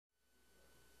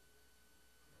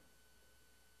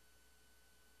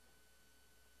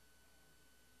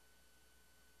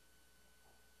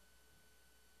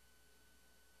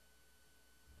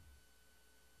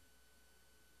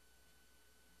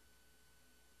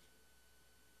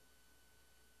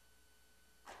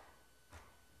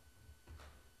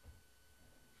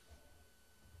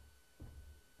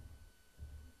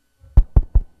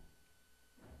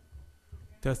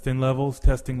Testing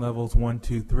levels 1,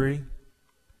 2, 3.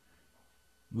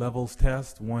 Levels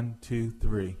test 1, 2,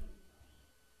 3.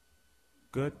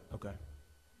 Good? Okay.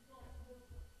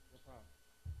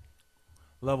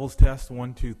 Levels test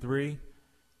 1, 2, 3.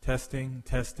 Testing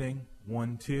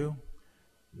 1, 2.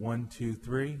 1, 2,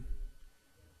 3.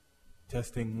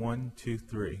 Testing 1, 2,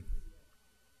 3.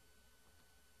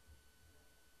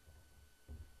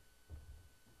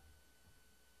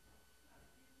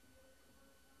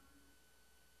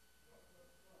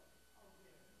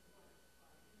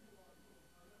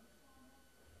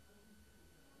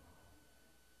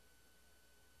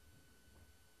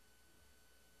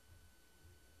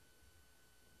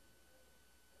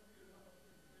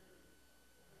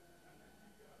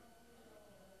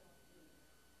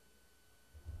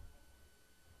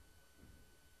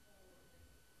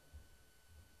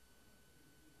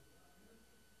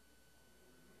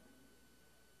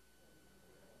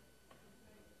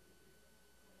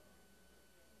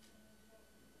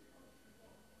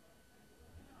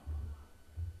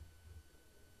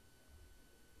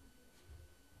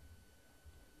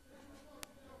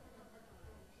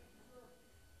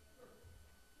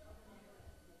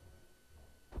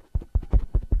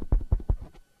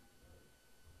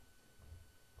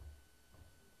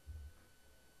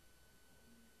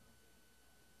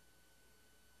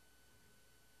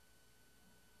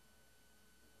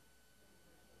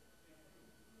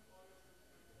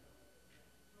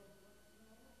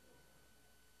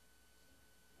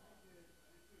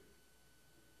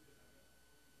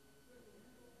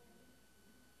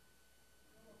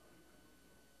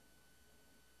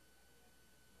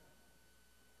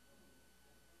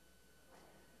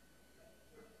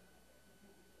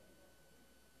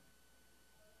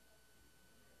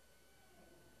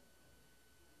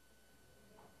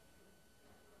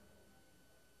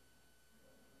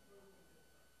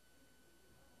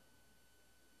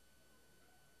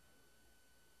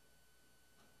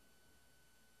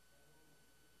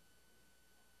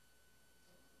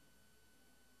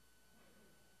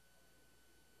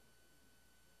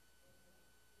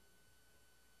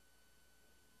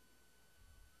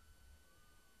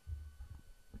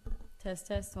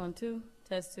 Test 1, 2.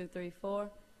 Test 2, 3,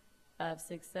 4, 5,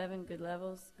 6, 7. Good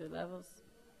levels.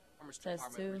 Commerce Test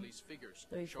Department 2, released figures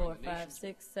 3, showing 4, the 5, nation's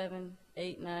 6, 7,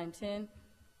 8, 9, 10.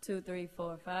 2, 3,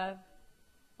 4, 5.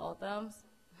 All thumbs?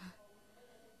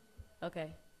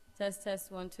 Okay.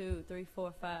 Test 1, 2, 3,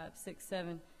 4, 5, 6,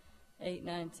 7, 8,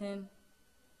 9, 10,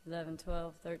 11,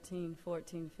 12, 13,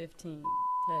 14, 15. Test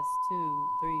 2,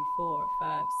 3, 4,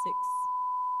 5, 6,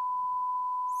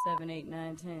 7, 8,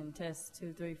 9, 10. Test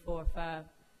 2, 3, 4, 5,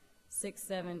 6,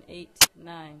 7, 8,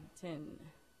 9, 10.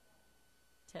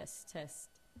 Test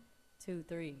 2,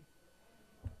 3,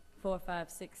 4, 5,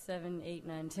 6, 7, 8,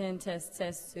 9, 10.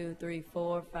 Test 2, 3,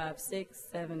 4, 5, 6,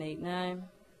 7, 8, 9.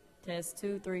 Test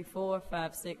 2, 3, 4,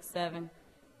 5, 6, 7,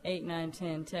 8, 9,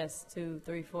 10. Test 2,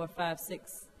 3, 4, 5,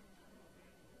 6.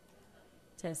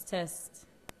 Test.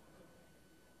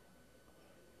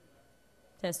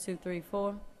 Test 2, 3,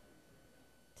 4.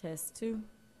 Test 2,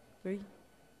 3,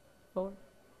 4.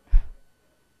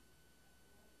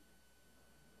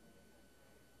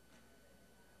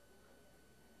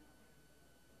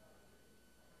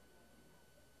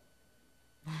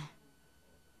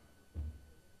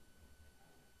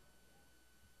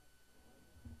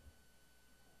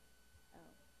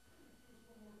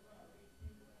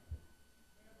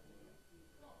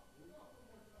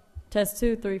 Test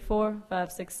 2, 3, 4,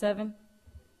 5, 6, 7,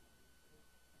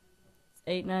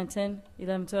 8, 9, 10,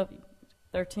 11, 12,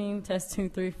 13. Test 2,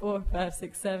 3, 4, 5,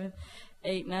 6, 7,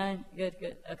 8, 9. Good.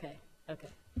 Okay. Oh,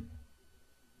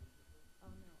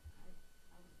 no.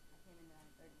 I came in at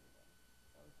 9:30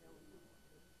 today. So Joe was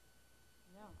on.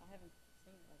 No, I haven't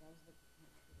seen it. Like, I was looking.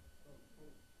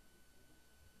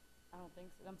 I don't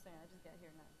think so. I'm saying I just got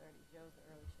here at 9:30. Joe's the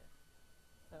early shift.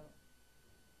 So.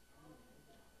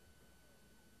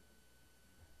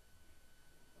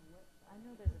 I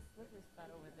know there's a slippery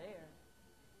spot over there,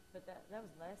 but that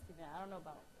was last event. I don't know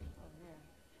about over here.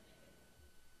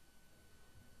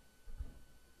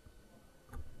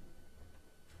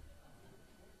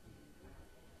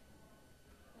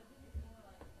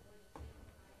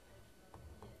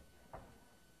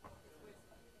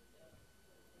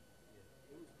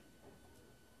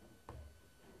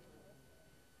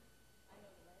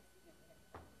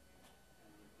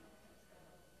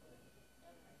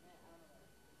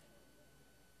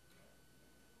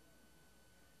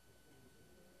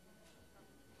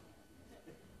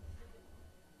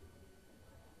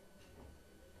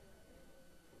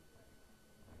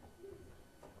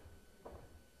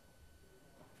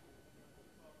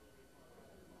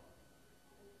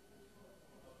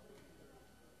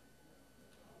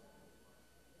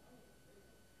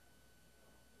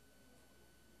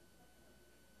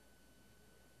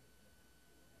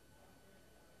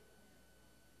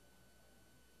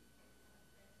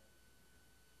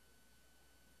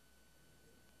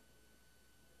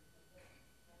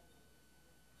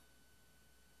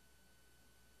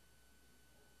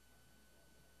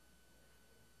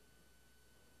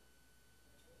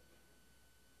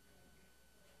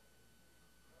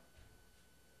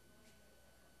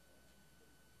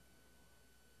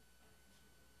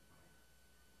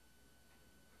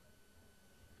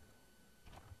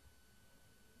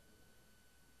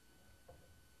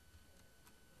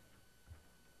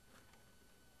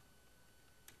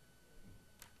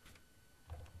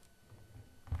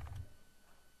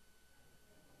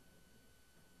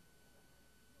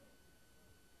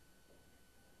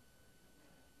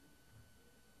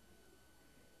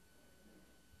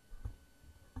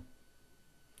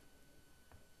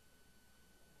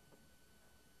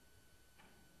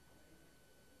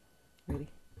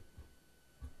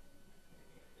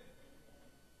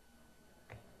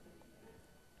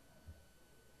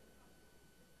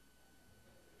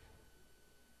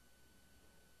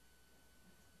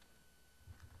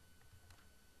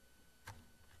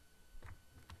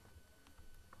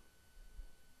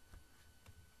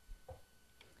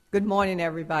 Good morning,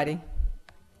 everybody.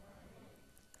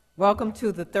 Welcome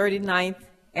to the 39th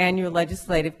Annual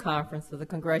Legislative Conference of the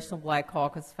Congressional Black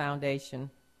Caucus Foundation.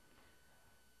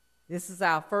 This is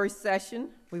our first session.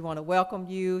 We want to welcome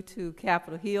you to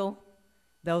Capitol Hill.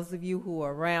 Those of you who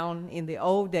are around in the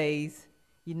old days,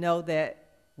 you know that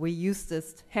we used to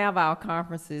have our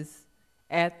conferences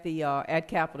at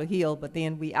Capitol Hill, but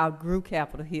then we outgrew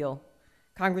Capitol Hill.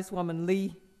 Congresswoman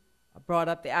Lee brought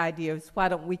up the idea of why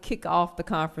don't we kick off the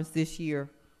conference this year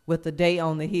with a day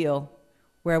on the Hill,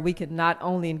 where we can not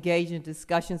only engage in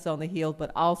discussions on the Hill,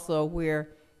 but also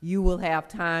where you will have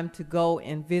time to go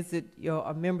and visit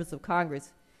your members of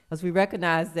Congress, as we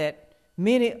recognize that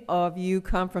many of you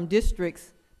come from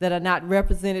districts that are not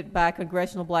represented by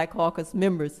Congressional Black Caucus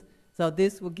members. So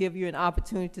this will give you an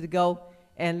opportunity to go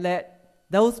and let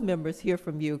those members hear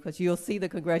from you, because you'll see the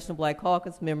Congressional Black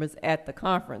Caucus members at the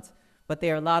conference. But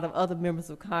there are a lot of other members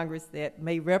of Congress that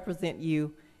may represent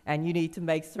you, and you need to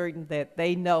make certain that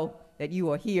they know that you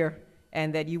are here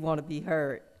and that you want to be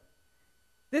heard.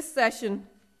 This session,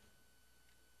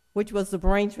 which was the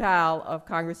brainchild of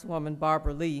Congresswoman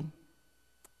Barbara Lee,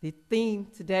 the theme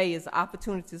today is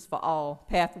Opportunities for All,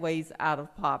 Pathways Out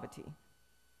of Poverty.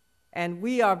 And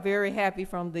we are very happy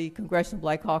from the Congressional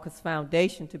Black Caucus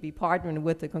Foundation to be partnering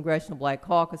with the Congressional Black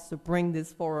Caucus to bring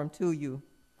this forum to you.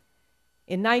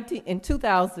 In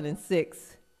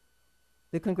 2006,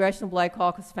 the Congressional Black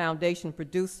Caucus Foundation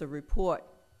produced a report,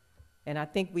 and I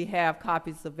think we have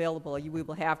copies available, or we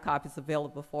will have copies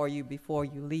available for you before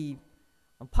you leave,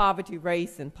 on poverty,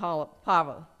 race, and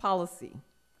policy.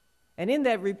 And in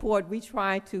that report, we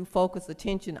try to focus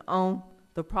attention on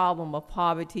the problem of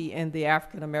poverty in the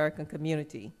African American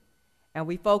community. And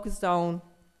we focused on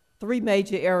three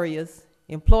major areas: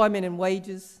 employment and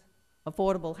wages,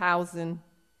 affordable housing,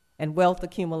 and wealth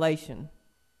accumulation.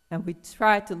 And we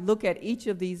tried to look at each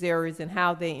of these areas and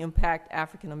how they impact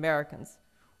African Americans.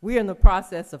 We're in the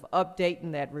process of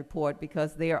updating that report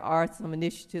because there are some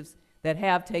initiatives that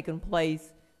have taken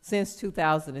place since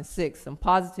 2006, some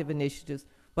positive initiatives,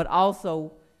 but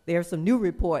also there are some new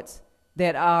reports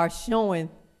that are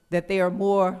showing that there are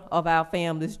more of our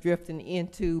families drifting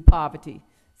into poverty.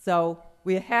 So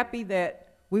we're happy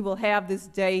that we will have this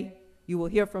day. You will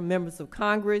hear from members of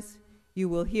Congress. You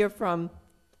will hear from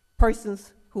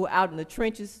persons who are out in the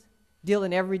trenches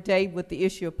dealing every day with the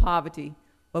issue of poverty.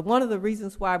 But one of the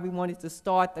reasons why we wanted to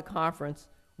start the conference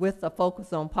with a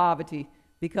focus on poverty,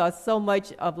 because so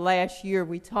much of last year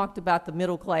we talked about the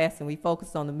middle class and we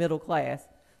focused on the middle class.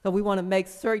 So we want to make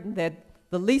certain that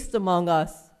the least among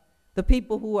us, the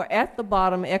people who are at the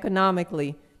bottom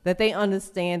economically, that they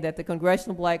understand that the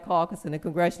Congressional Black Caucus and the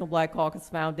Congressional Black Caucus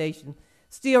Foundation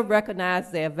still recognize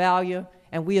their value,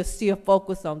 and we are still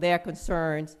focused on their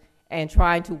concerns and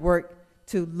trying to work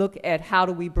to look at how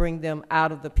do we bring them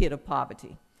out of the pit of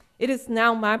poverty. It is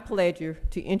now my pleasure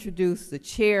to introduce the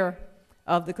chair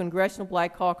of the Congressional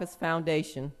Black Caucus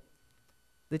Foundation,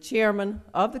 the chairman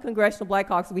of the Congressional Black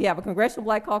Caucus. We have a Congressional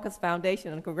Black Caucus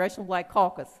Foundation and a Congressional Black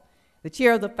Caucus. The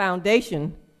chair of the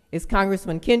foundation is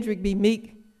Congressman Kendrick B.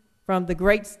 Meek from the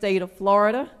great state of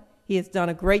Florida. He has done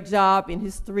a great job in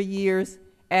his 3 years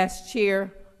as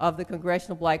chair of the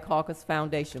Congressional Black Caucus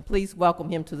Foundation. Please welcome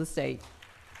him to the stage.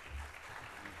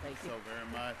 Thank you so very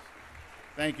much.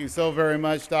 Thank you so very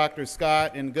much, Dr.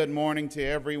 Scott, and good morning to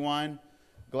everyone.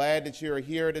 Glad that you're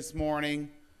here this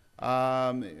morning.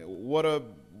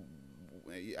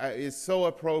 It's so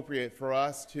appropriate for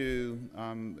us to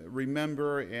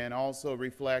remember and also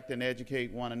reflect and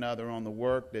educate one another on the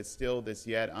work that's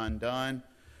yet undone.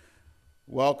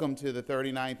 Welcome to the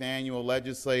 39th Annual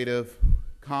Legislative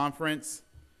Conference,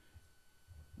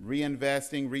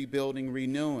 Reinvesting, Rebuilding,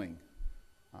 Renewing.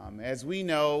 As we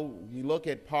know, we look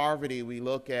at poverty, we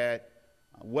look at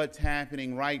what's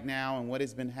happening right now and what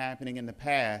has been happening in the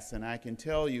past. And I can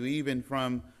tell you, even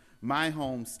from my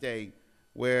home state,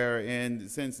 where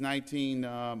since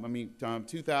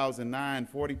 2009,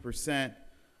 40%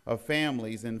 of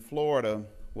families in Florida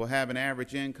will have an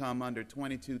average income under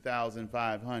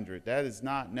 $22,500. That is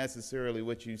not necessarily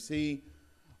what you see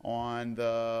on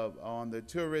the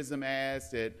tourism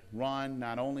ads that run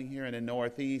not only here in the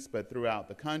Northeast but throughout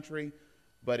the country,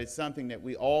 but it's something that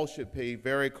we all should pay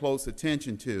very close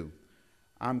attention to.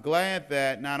 I'm glad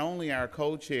that not only our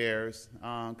co-chairs,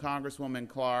 Congresswoman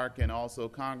Clark and also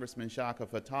Congressman Shaka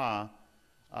Fattah,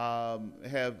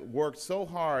 have worked so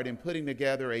hard in putting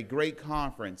together a great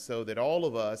conference so that all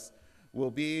of us will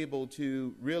be able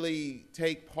to really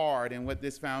take part in what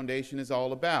this foundation is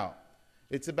all about.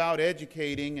 It's about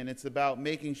educating, and it's about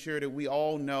making sure that we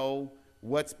all know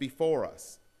what's before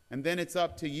us. And then it's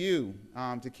up to you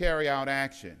to carry out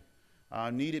action.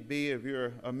 Need it be if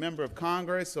you're a member of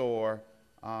Congress or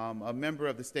a member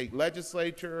of the state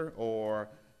legislature or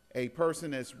a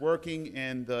person that's working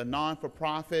in the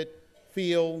non-for-profit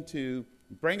field to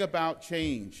bring about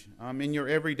change in your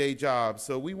everyday job.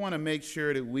 So we want to make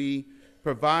sure that we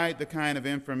provide the kind of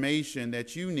information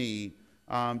that you need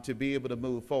to be able to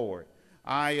move forward.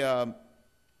 I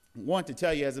want to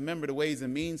tell you, as a member of the Ways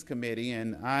and Means Committee,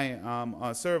 and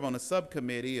I serve on a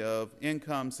subcommittee of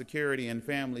income, security, and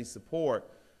family support,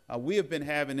 we have been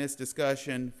having this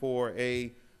discussion for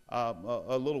a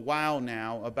little while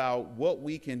now about what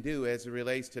we can do as it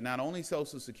relates to not only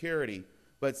Social Security,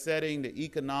 but setting the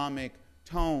economic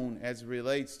tone as it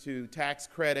relates to tax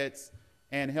credits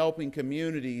and helping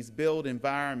communities build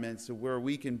environments where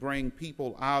we can bring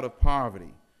people out of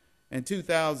poverty. In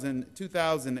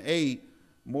 2008,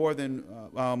 more than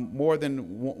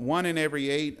 1 in every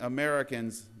 8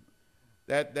 Americans,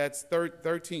 that's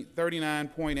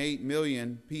 39.8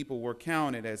 million people were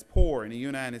counted as poor in the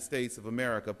United States of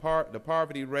America. The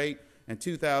poverty rate in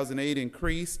 2008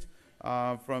 increased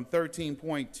from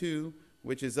 13.2,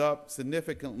 which is up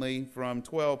significantly from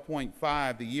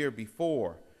 12.5 the year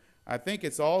before. I think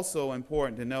it's also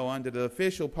important to know under the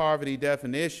official poverty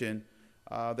definition,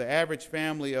 the average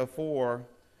family of 4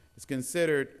 is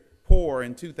considered poor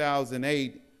in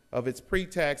 2008 of its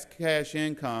pre-tax cash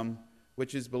income,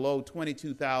 which is below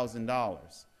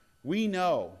 $22,000. We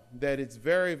know that it's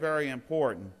very, very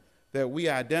important that we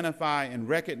identify and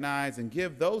recognize and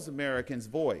give those Americans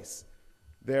voice.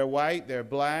 They're white, they're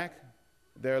black,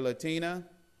 they're Latina,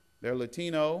 they're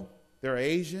Latino, they're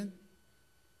Asian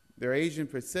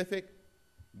Pacific.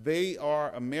 They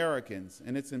are Americans,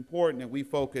 and it's important that we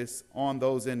focus on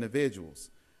those individuals.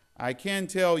 I can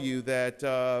tell you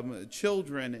that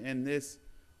children in this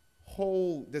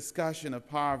whole discussion of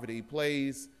poverty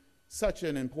plays such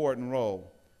an important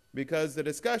role, because the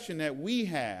discussion that we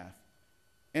have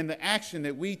and the action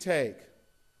that we take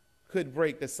could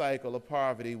break the cycle of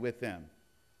poverty with them.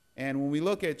 And when we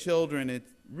look at children, it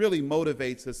really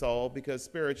motivates us all, because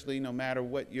spiritually, no matter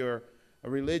what your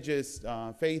religious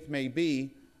faith may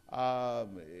be,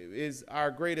 is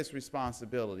our greatest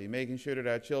responsibility, making sure that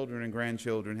our children and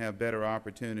grandchildren have better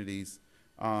opportunities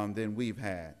than we've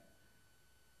had.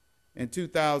 In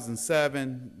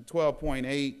 2007,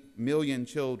 12.8 million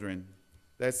children,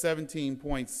 that's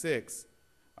 17.6,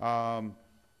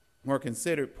 were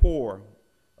considered poor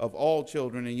of all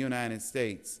children in the United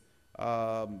States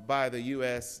by the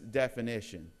U.S.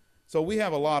 definition. So we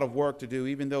have a lot of work to do,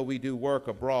 even though we do work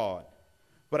abroad.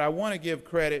 But I want to give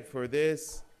credit for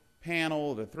this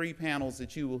panel, the 3 panels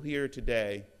that you will hear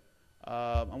today.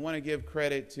 I want to give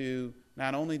credit to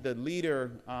not only the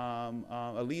leader,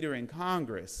 a leader in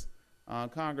Congress,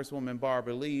 Congresswoman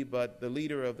Barbara Lee, but the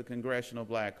leader of the Congressional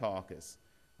Black Caucus.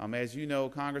 As you know,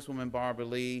 Congresswoman Barbara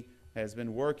Lee has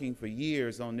been working for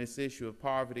years on this issue of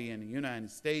poverty in the United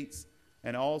States,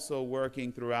 and also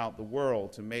working throughout the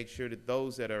world to make sure that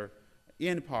those that are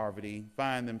in poverty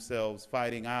find themselves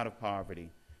fighting out of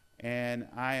poverty. And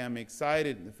I am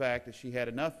excited in the fact that she had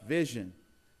enough vision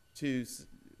to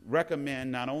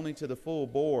recommend not only to the full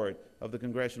board of the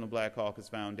Congressional Black Caucus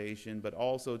Foundation, but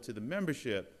also to the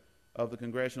membership of the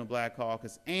Congressional Black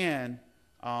Caucus and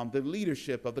the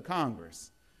leadership of the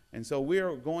Congress. And so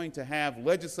we're going to have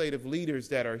legislative leaders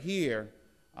that are here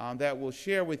that will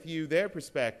share with you their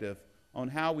perspective on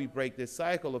how we break this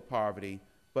cycle of poverty,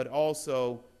 but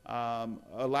also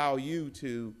allow you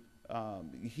to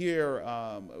hear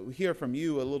from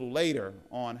you a little later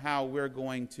on how we're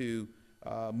going to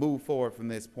move forward from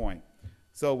this point.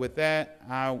 So with that,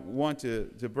 I want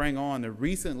to bring on the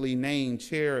recently named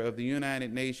chair of the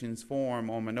United Nations Forum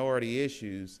on Minority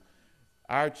Issues,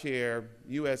 our chair,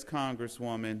 U.S.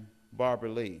 Congresswoman Barbara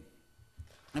Lee.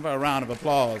 How about a round of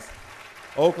applause?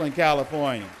 Oakland,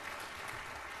 California.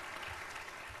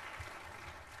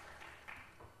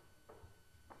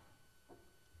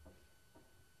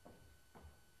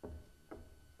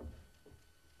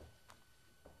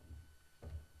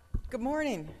 Good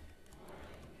morning.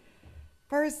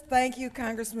 First, thank you,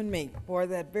 Congressman Meek, for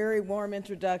that very warm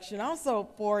introduction. Also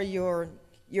for your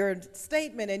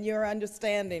statement and your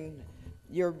understanding,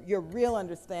 your real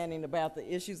understanding about the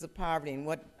issues of poverty and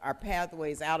what our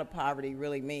pathways out of poverty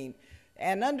really mean.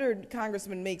 And under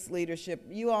Congressman Meek's leadership,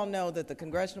 you all know that the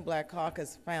Congressional Black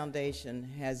Caucus Foundation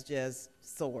has just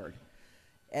soared.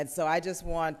 And so I just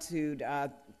want to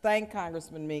thank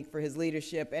Congressman Meek for his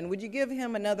leadership. And would you give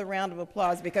him another round of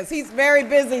applause, because he's very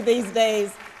busy these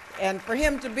days. And for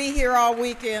him to be here all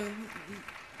weekend,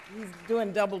 he's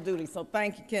doing double duty. So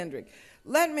thank you, Kendrick.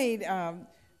 Let me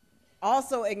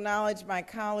Also acknowledge my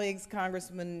colleagues,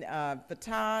 Congressman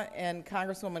Fatah and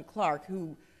Congresswoman Clark,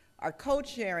 who are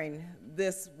co-chairing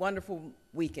this wonderful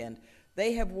weekend.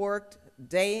 They have worked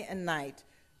day and night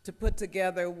to put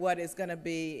together what is going to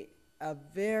be a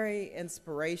very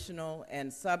inspirational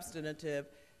and substantive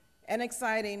and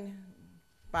exciting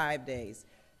 5 days.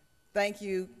 Thank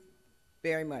you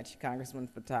very much, Congressman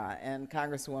Fatah and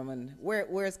Congresswoman,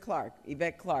 where's Clark,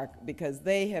 Yvette Clark, because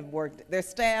they have worked, their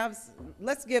staffs,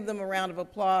 let's give them a round of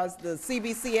applause. The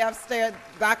CBCF staff,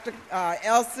 Dr.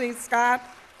 Elsie Scott,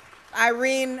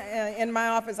 Irene in my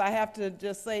office. I have to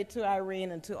just say to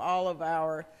Irene and to all of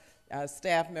our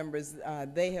staff members,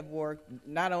 they have worked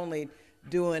not only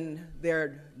doing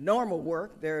their normal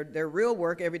work, their real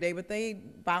work every day, but they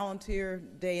volunteer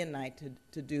day and night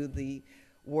to do the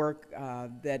work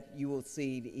that you will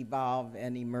see evolve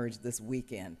and emerge this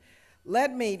weekend.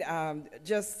 Let me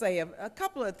just say a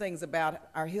couple of things about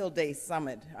our Hill Day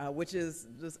Summit, which is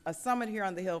a summit here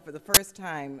on the Hill for the first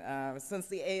time since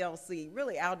the ALC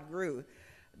really outgrew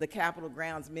the Capitol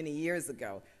grounds many years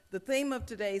ago. The theme of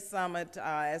today's summit,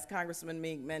 as Congressman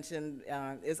Meek mentioned,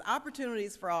 is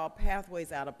opportunities for all,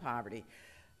 pathways out of poverty.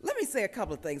 Let me say a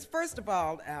couple of things. First of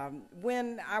all,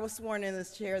 when I was sworn in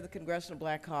as chair of the Congressional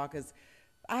Black Caucus,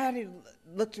 I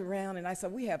looked around and I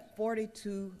said, we have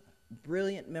 42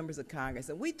 brilliant members of Congress,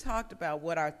 and we talked about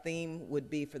what our theme would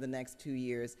be for the next 2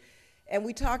 years. And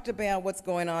we talked about what's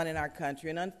going on in our country,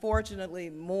 and unfortunately,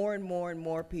 more and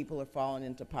more people are falling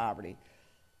into poverty.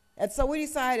 And so we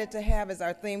decided to have as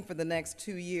our theme for the next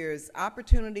 2 years,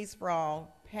 opportunities for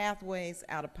all, pathways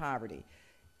out of poverty.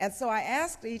 And so I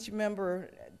asked each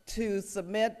member to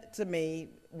submit to me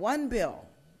one bill.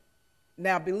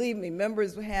 Now, believe me,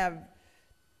 members have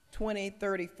 20,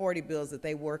 30, 40 bills that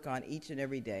they work on each and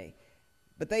every day.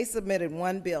 But they submitted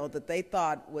one bill that they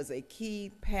thought was a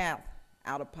key path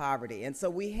out of poverty. And so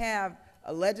we have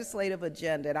a legislative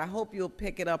agenda, and I hope you'll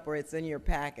pick it up or it's in your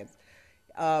packets,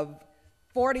 of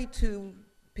 42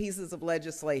 pieces of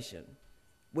legislation,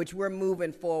 which we're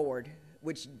moving forward,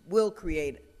 which will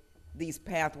create these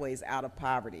pathways out of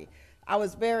poverty. I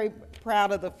was very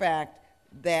proud of the fact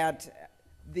that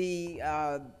the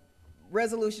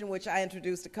resolution which I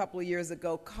introduced a couple of years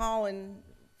ago calling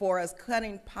for us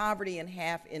cutting poverty in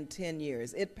half in 10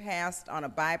 years. It passed on a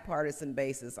bipartisan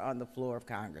basis on the floor of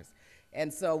Congress.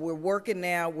 And so we're working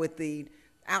now with the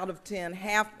out of 10,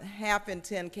 half in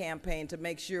 10 campaign to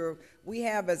make sure we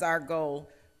have as our goal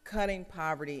cutting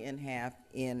poverty in half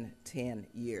in 10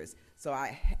 years. So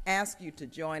I ask you to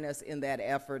join us in that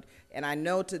effort, and I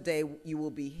know today you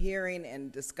will be hearing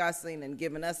and discussing and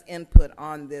giving us input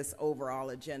on this overall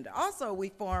agenda. Also, we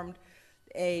formed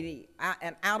an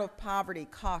out-of-poverty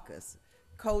caucus,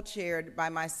 co-chaired by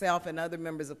myself and other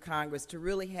members of Congress, to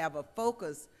really have a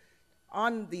focus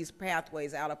on these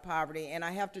pathways out of poverty. And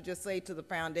I have to just say to the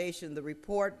foundation, the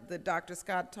report that Dr.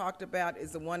 Scott talked about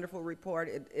is a wonderful report.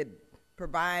 It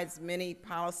provides many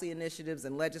policy initiatives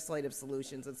and legislative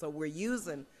solutions, and so we're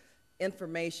using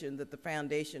information that the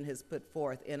foundation has put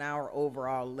forth in our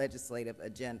overall legislative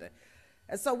agenda.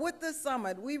 And so with this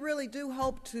summit, we really do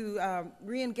hope to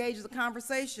re-engage the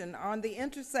conversation on the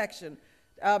intersection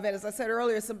of, as I said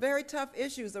earlier, some very tough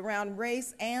issues around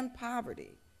race and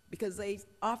poverty, because they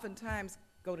oftentimes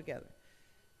go together,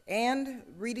 and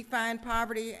redefine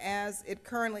poverty as it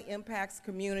currently impacts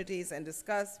communities, and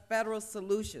discuss federal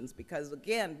solutions, because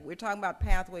again, we're talking about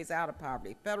pathways out of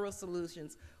poverty, federal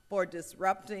solutions for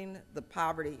disrupting the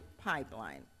poverty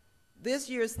pipeline. This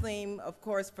year's theme, of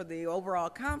course, for the overall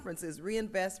conference is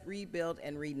Reinvest, Rebuild,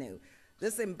 and Renew.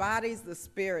 This embodies the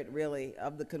spirit, really,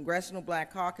 of the Congressional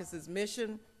Black Caucus's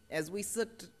mission as we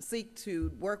seek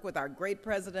to work with our great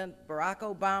President, Barack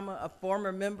Obama, a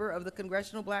former member of the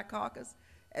Congressional Black Caucus,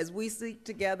 as we seek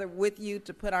together with you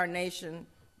to put our nation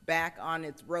back on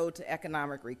its road to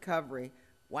economic recovery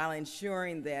while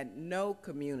ensuring that no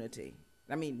community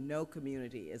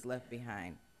is left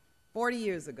behind. 40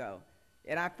 years ago,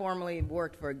 and I formerly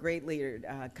worked for a great leader,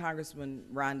 Congressman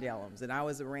Ron Dellums, and I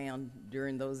was around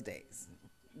during those days.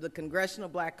 The Congressional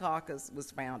Black Caucus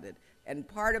was founded, and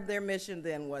part of their mission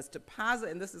then was to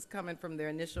and this is coming from their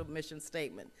initial mission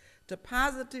statement, to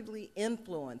positively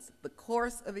influence the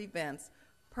course of events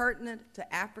pertinent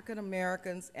to African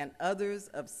Americans and others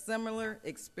of similar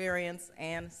experience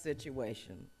and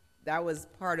situation. That was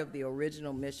part of the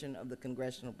original mission of the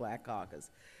Congressional Black Caucus.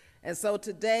 And so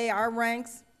today, our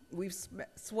ranks, we've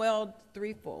swelled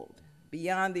threefold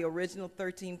beyond the original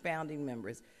 13 founding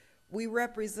members. We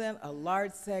represent a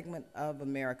large segment of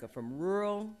America, from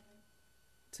rural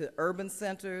to urban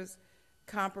centers,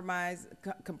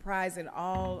 comprising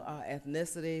all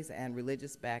ethnicities and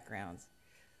religious backgrounds.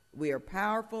 We are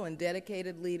powerful and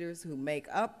dedicated leaders who make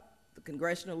up the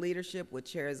congressional leadership with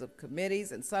chairs of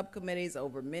committees and subcommittees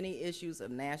over many issues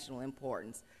of national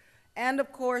importance. And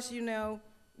of course, you know,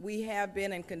 we have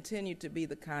been and continue to be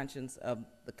the conscience of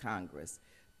the Congress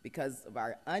because of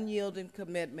our unyielding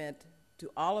commitment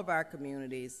to all of our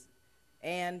communities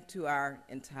and to our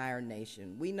entire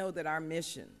nation. We know that our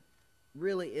mission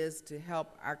really is to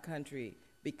help our country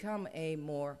become a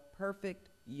more perfect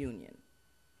union.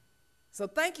 So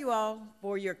thank you all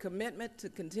for your commitment to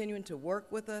continuing to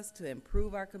work with us to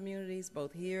improve our communities,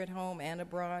 both here at home and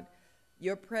abroad.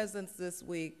 Your presence this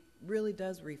week really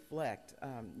does reflect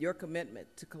your commitment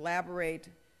to collaborate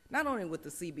not only with the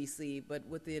CBC, but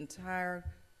with the entire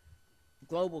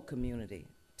global community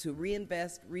to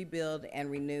reinvest, rebuild,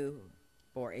 and renew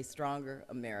for a stronger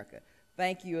America.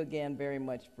 Thank you again very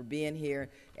much for being here,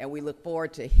 and we look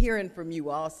forward to hearing from you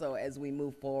also as we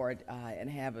move forward and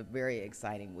have a very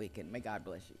exciting weekend. May God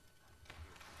bless you.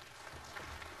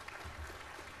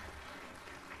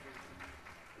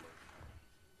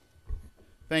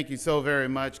 Thank you so very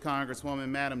much, Congresswoman.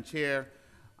 Madam Chair,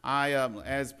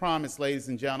 as promised, ladies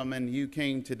and gentlemen, you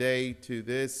came today to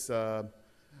this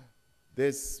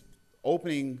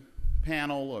opening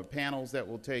panel or panels that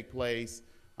will take place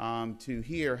to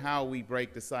hear how we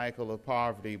break the cycle of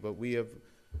poverty, but we have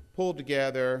pulled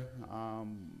together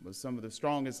some of the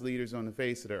strongest leaders on the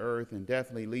face of the earth and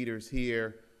definitely leaders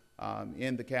here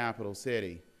in the capital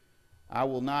city. I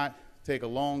will not take a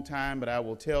long time, but I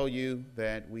will tell you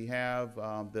that we have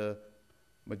the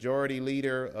majority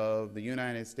leader of the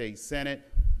United States Senate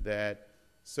that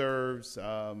serves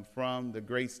from the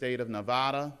great state of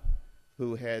Nevada,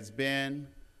 who has been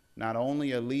not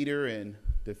only a leader in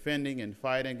defending and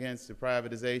fighting against the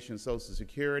privatization of Social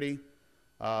Security,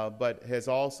 but has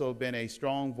also been a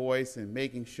strong voice in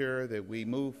making sure that we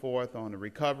move forth on a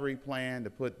recovery plan to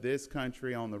put this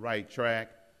country on the right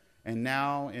track, and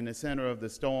now in the center of the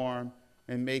storm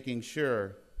and making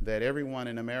sure that everyone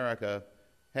in America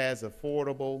has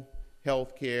affordable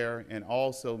health care and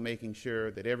also making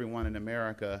sure that everyone in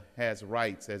America has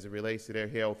rights as it relates to their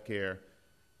health care.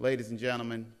 Ladies and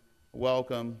gentlemen,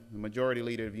 welcome the Majority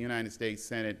Leader of the United States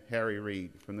Senate, Harry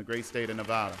Reid, from the great state of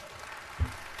Nevada.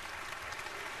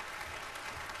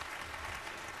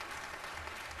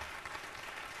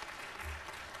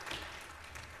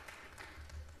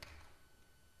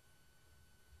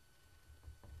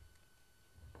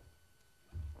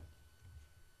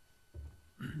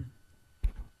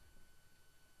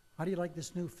 How do you like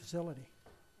this new facility?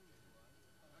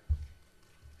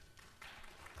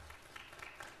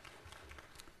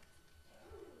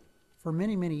 For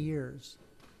many, many years,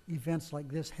 events like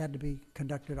this had to be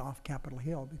conducted off Capitol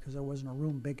Hill because there wasn't a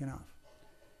room big enough.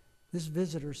 This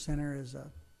visitor center is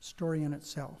a story in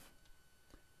itself.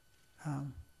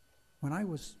 When I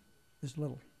was this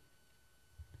little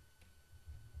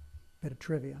bit of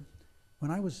trivia,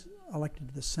 when I was elected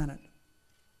to the Senate,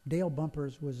 Dale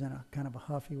Bumpers was in a kind of a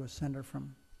huff. He was senator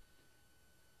from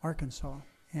Arkansas,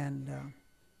 and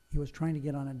he was trying to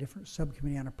get on a different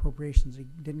subcommittee on appropriations. He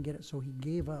didn't get it, so he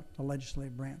gave up the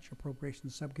legislative branch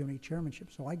appropriations subcommittee chairmanship.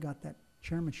 So I got that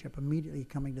chairmanship immediately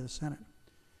coming to the Senate.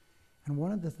 And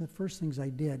one of the first things I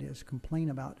did is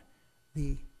complain about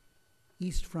the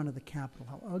east front of the Capitol,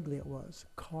 how ugly it was.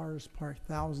 Cars parked,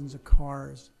 thousands of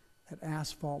cars, that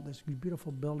asphalt, this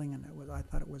beautiful building, and I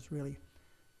thought it was really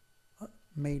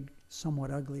made somewhat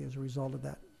ugly as a result of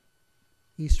that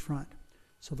east front.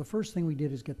 So the first thing we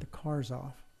did is get the cars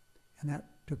off, and that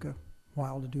took a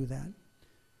while to do that.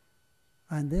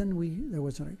 And then there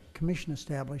was a commission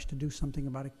established to do something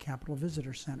about a Capitol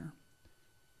Visitor Center.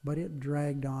 But it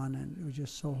dragged on, and it was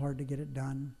just so hard to get it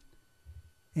done.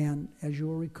 And as you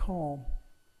will recall,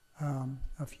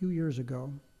 a few years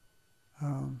ago,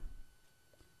 I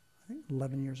think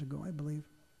 11 years ago, I believe,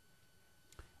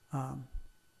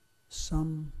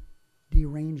 some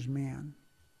deranged man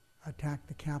attacked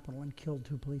the Capitol and killed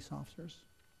 2 police officers.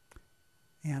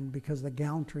 And because of the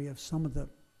gallantry of some of the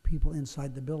people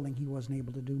inside the building, he wasn't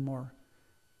able to do more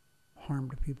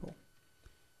harm to people.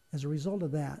 As a result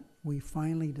of that, we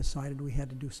finally decided we had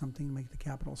to do something to make the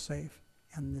Capitol safe.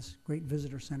 And this great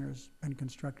visitor center has been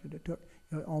constructed. It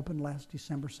opened last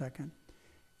December 2nd.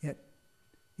 It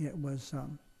was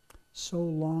so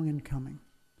long in coming.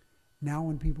 Now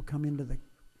when people come into the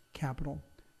Capitol,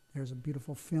 there's a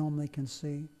beautiful film they can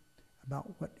see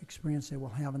about what experience they will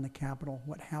have in the Capitol,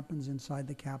 what happens inside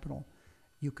the Capitol.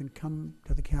 You can come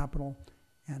to the Capitol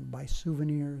and buy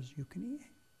souvenirs. You can eat.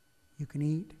 You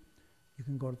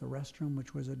can go to the restroom,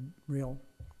 which was a real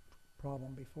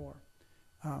problem before.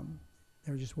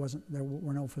 There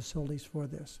were no facilities for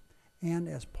this. And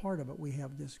as part of it, we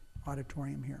have this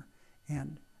auditorium here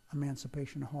and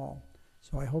Emancipation Hall.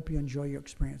 So I hope you enjoy your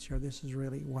experience here. This is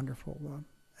really wonderful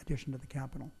addition to the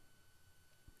Capitol.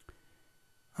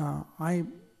 I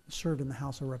served in the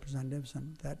House of Representatives,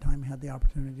 and at that time had the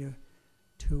opportunity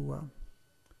to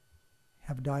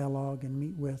have dialogue and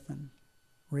meet with and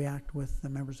react with the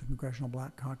members of the Congressional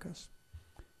Black Caucus.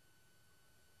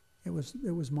 It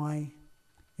was my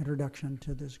introduction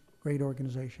to this great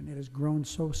organization. It has grown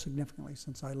so significantly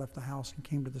since I left the House and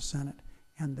came to the Senate,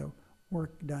 and the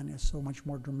work done is so much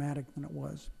more dramatic than it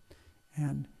was.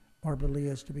 And Barbara Lee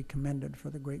is to be commended for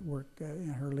the great work in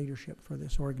her leadership for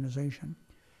this organization.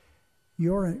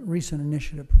 Your recent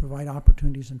initiative to provide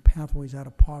opportunities and pathways out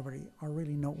of poverty are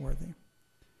really noteworthy.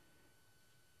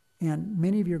 And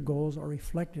many of your goals are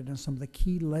reflected in some of the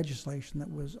key legislation that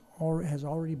has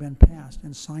already been passed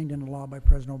and signed into law by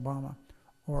President Obama,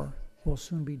 or will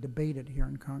soon be debated here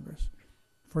in Congress.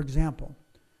 For example,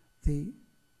 the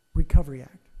Recovery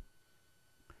Act.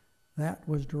 That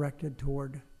was directed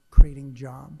toward creating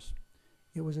jobs.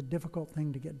 It was a difficult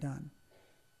thing to get done.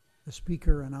 The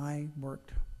Speaker and I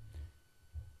worked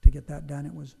to get that done.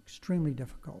 It was extremely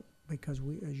difficult because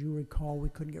we, as you recall, we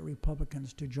couldn't get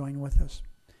Republicans to join with us.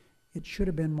 It should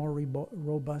have been more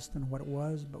robust than what it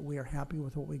was, but we are happy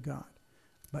with what we got.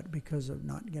 But because of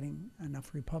not getting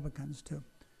enough Republicans to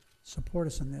support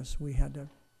us in this, we had to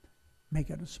make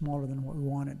it smaller than what we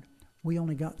wanted. We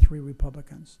only got 3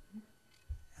 Republicans,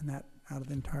 and that out of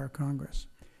the entire Congress.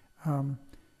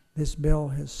 This bill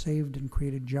has saved and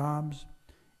created jobs.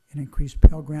 It increased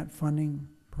Pell Grant funding,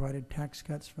 provided tax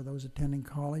cuts for those attending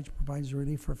college, provides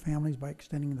relief for families by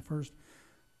extending the first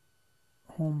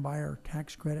home buyer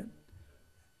tax credit,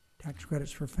 tax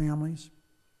credits for families.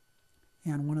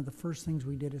 And one of the first things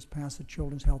we did is pass the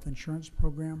Children's Health Insurance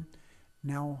Program,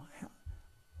 now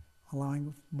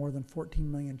allowing more than 14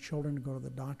 million children to go to the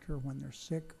doctor when they're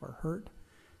sick or hurt.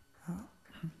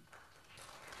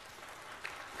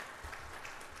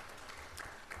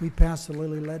 We passed the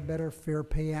Lilly Ledbetter Fair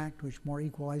Pay Act, which more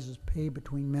equalizes pay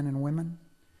between men and women.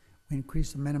 We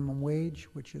increased the minimum wage,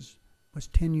 which was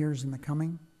 10 years in the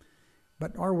coming.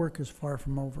 But our work is far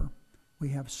from over. We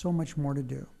have so much more to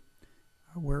do.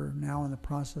 We're now in the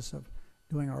process of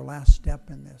doing our last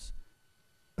step in this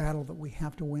battle that we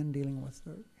have to win dealing with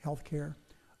health care.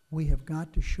 We have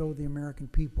got to show the American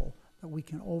people that we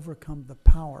can overcome the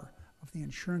power of the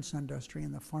insurance industry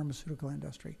and the pharmaceutical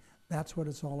industry. That's what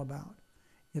it's all about.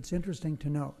 It's interesting to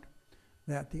note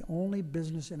that the only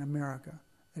business in America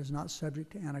that is not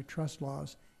subject to antitrust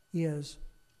laws is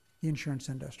the insurance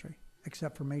industry,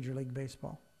 except for Major League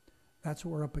Baseball. That's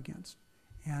what we're up against.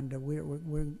 And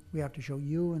we have to show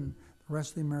you and the rest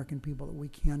of the American people that we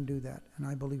can do that, and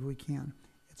I believe we can.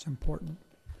 It's important.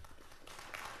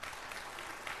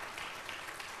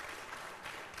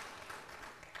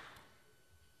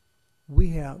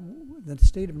 The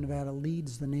state of Nevada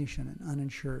leads the nation in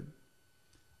uninsured.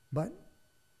 But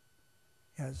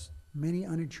as many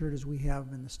uninsured as we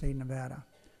have in the state of Nevada,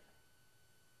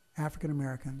 African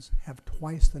Americans have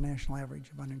twice the national average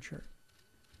of uninsured.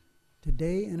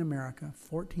 Today in America,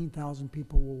 14,000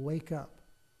 people will wake up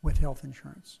with health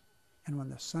insurance. And when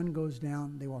the sun goes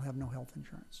down, they will have no health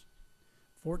insurance.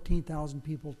 14,000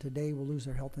 people today will lose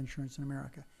their health insurance in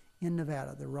America. In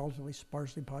Nevada, the relatively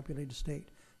sparsely populated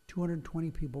state,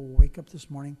 220 people will wake up this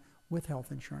morning with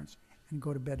health insurance and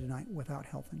go to bed tonight without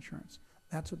health insurance.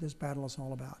 That's what this battle is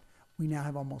all about. We now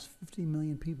have almost 50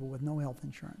 million people with no health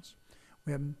insurance.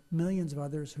 We have millions of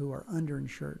others who are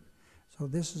underinsured. So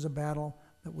this is a battle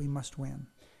that we must win.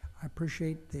 I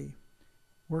appreciate the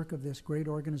work of this great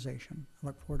organization. I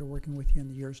look forward to working with you in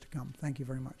the years to come. Thank you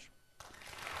very much.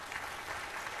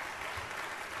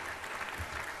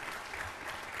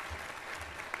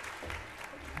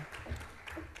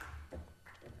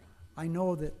 I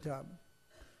know that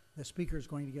the speaker is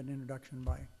going to get an introduction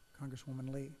by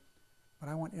Congresswoman Lee, but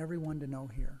I want everyone to know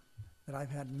here that I've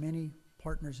had many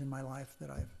partners in my life that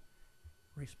I've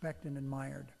respected and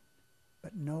admired,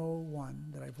 but no one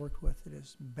that I've worked with that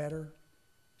is better,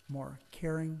 more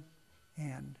caring,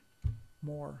 and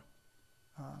more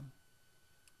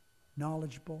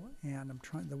knowledgeable. And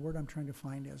the word I'm trying to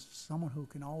find is someone who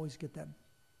can always get that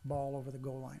ball over the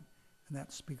goal line, and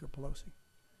that's Speaker Pelosi.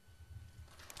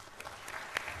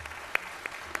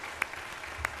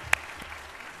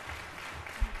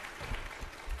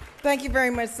 Thank you very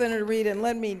much, Senator Reid, and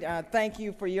let me thank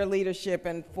you for your leadership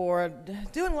and for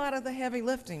doing a lot of the heavy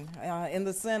lifting in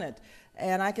the Senate.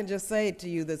 And I can just say to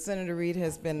you that Senator Reid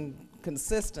has been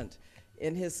consistent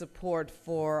in his support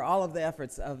for all of the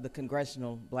efforts of the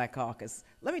Congressional Black Caucus.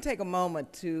 Let me take a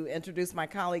moment to introduce my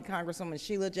colleague, Congresswoman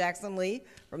Sheila Jackson Lee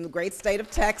from the great state of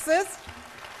Texas.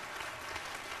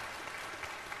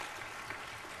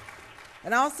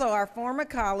 And also our former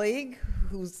colleague,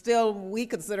 who still we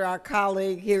consider our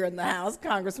colleague here in the House,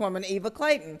 Congresswoman Eva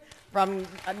Clayton from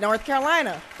North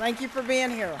Carolina. Thank you for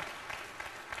being here.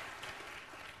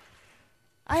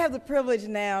 I have the privilege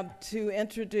now to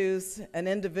introduce an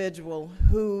individual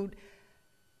who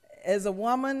is a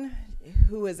woman,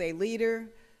 who is a leader,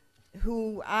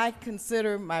 who I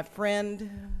consider my friend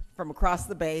from across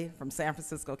the bay, from San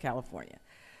Francisco, California.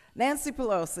 Nancy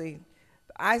Pelosi,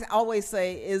 I always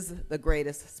say, is the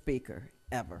greatest speaker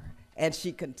ever, and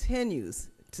she continues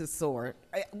to soar.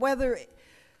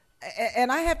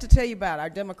 And I have to tell you about our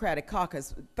Democratic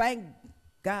caucus. Thank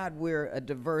God we're a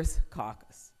diverse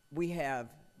caucus. We have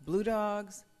Blue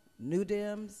Dogs, New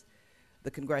Dems,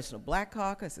 the Congressional Black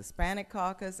Caucus, Hispanic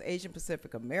Caucus, Asian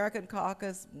Pacific American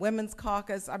Caucus, Women's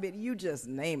Caucus. I mean, you just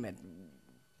name it.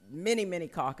 Many, many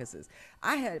caucuses.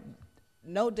 I had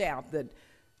no doubt that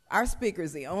our speaker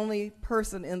is the only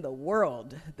person in the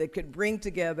world that could bring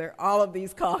together all of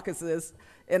these caucuses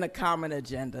in a common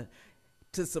agenda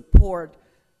to support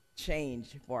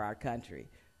change for our country.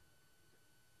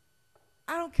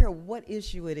 I don't care what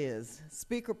issue it is,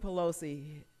 Speaker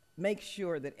Pelosi makes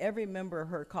sure that every member of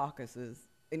her caucuses,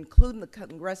 including the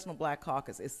Congressional Black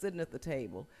Caucus, is sitting at the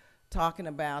table talking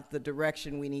about the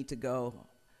direction we need to go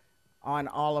on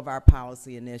all of our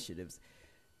policy initiatives.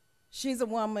 She's a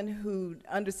woman who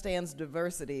understands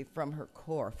diversity from her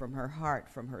core, from her heart,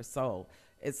 from her soul.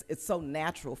 It's so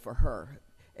natural for her.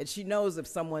 And she knows if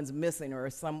someone's missing or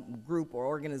if some group or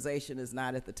organization is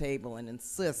not at the table, and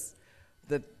insists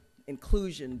that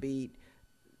inclusion be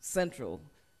central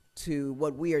to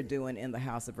what we are doing in the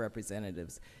House of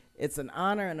Representatives. It's an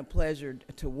honor and a pleasure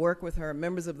to work with her.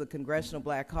 Members of the Congressional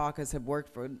Black Caucus have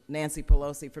worked for Nancy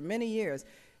Pelosi for many years.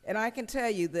 And I can tell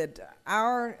you that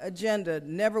our agenda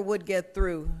never would get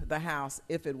through the House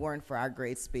if it weren't for our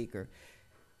great speaker.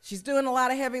 She's doing a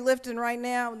lot of heavy lifting right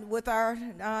now with our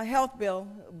health bill,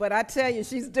 but I tell you,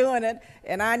 she's doing it,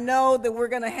 and I know that we're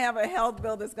going to have a health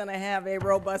bill that's going to have a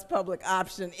robust public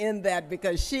option in that,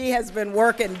 because she has been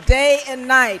working day and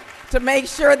night to make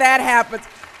sure that happens.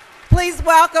 Please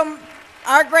welcome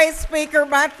our great speaker,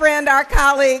 my friend, our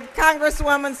colleague,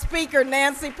 Congresswoman Speaker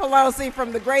Nancy Pelosi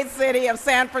from the great city of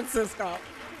San Francisco.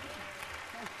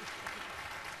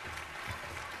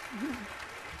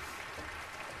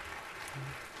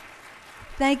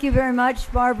 Thank you very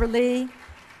much, Barbara Lee,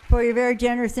 for your very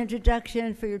generous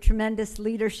introduction, for your tremendous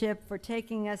leadership, for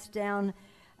taking us down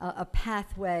a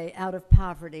pathway out of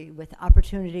poverty with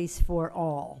opportunities for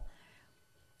all.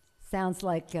 Sounds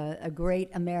like a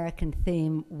great American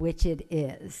theme, which it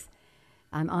is.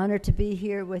 I'm honored to be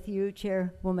here with you,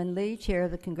 Chairwoman Lee, Chair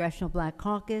of the Congressional Black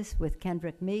Caucus, with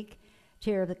Kendrick Meek,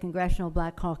 Chair of the Congressional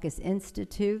Black Caucus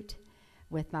Institute,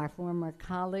 with my former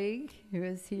colleague who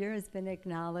is here, has been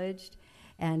acknowledged,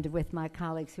 and with my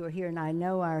colleagues who are here. And I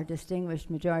know our distinguished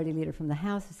majority leader from the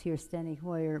House is here, Steny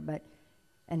Hoyer,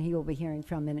 and he will be hearing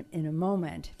from in a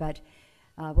moment. But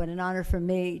what an honor for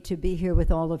me to be here with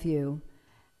all of you,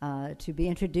 to be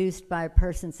introduced by a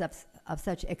person of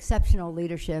such exceptional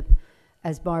leadership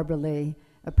as Barbara Lee,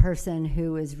 a person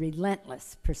who is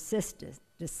relentless, persistent,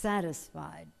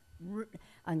 dissatisfied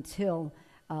until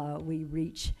we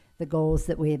reach the goals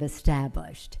that we have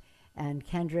established. And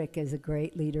Kendrick is a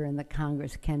great leader in the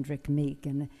Congress, Kendrick Meek,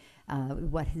 and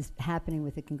what is happening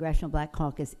with the Congressional Black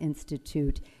Caucus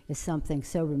Institute is something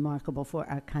so remarkable for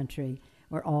our country.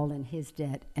 We're all in his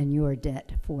debt and your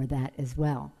debt for that as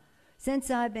well.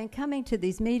 Since I've been coming to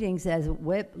these meetings as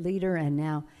whip leader and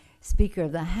now Speaker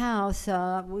of the House,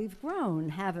 we've grown,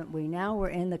 haven't we? Now we're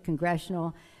in the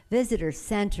Congressional Visitor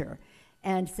Center.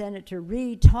 And Senator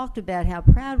Reid talked about how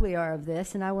proud we are of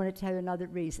this, and I want to tell you another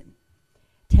reason.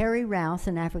 Terry Rouse,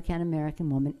 an African-American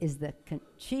woman, is the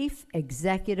Chief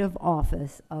Executive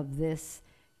Office of this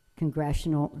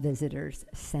Congressional Visitors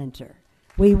Center.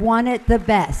 We want it the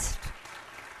best.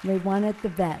 We want it the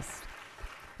best.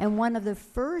 And one of the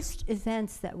first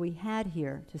events that we had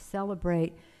here to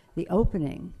celebrate the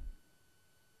opening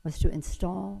was to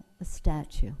install a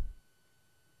statue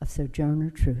of Sojourner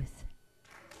Truth.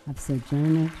 Of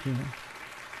Sojourner Truth.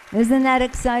 Isn't that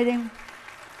exciting?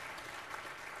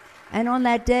 And on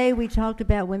that day, we talked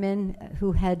about women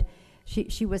who had,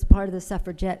 she was part of the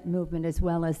suffragette movement as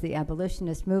well as the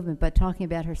abolitionist movement, but talking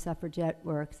about her suffragette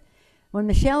works. When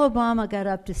Michelle Obama got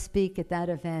up to speak at that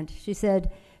event, she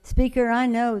said, "Speaker, I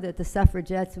know that the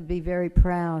suffragettes would be very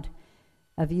proud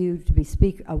of you to be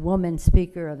a woman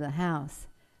Speaker of the House,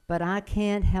 but I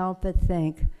can't help but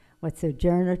think what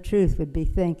Sojourner Truth would be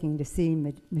thinking to see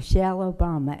Michelle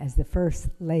Obama as the First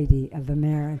Lady of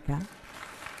America."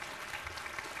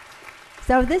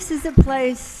 So this is a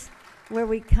place where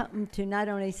we come to not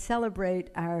only celebrate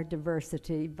our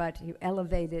diversity, but to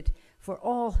elevate it for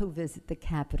all who visit the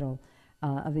capital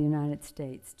of the United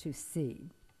States to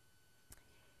see.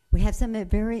 We have some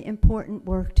very important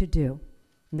work to do.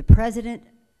 And the President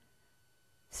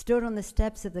stood on the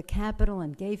steps of the Capitol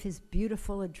and gave his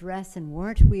beautiful address, and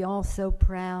weren't we all so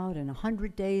proud? And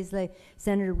 100 days later,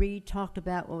 Senator Reid talked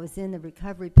about what was in the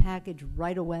recovery package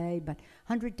right away, but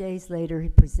 100 days later he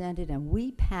presented, and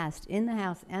we passed in the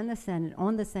House and the Senate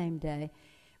on the same day,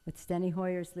 with Steny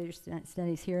Hoyer's leadership.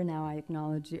 Steny's here now, I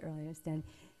acknowledged you earlier, Steny,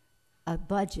 a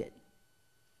budget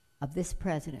of this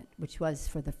president, which was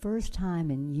for the first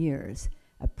time in years,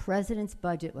 a president's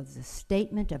budget was a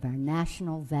statement of our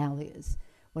national values.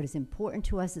 What is important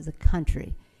to us as a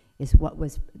country is what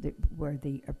was where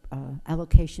the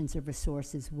allocations of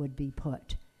resources would be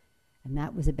put. And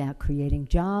that was about creating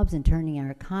jobs and turning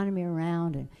our economy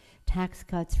around, and tax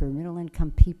cuts for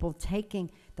middle-income people. Taking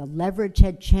the leverage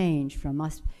had changed from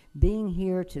us being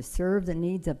here to serve the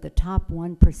needs of the top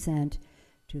 1%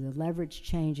 to the leverage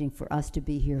changing for us to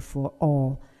be here for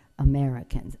all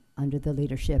Americans under the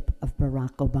leadership of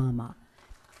Barack Obama.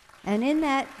 And in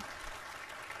that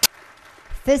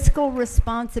fiscal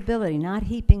responsibility, not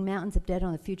heaping mountains of debt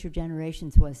on the future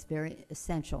generations, was very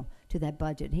essential to that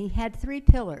budget. He had 3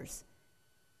 pillars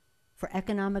for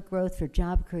economic growth, for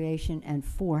job creation, and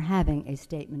for having a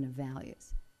statement of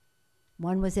values.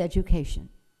 One was education,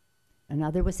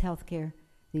 another was healthcare,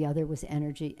 the other was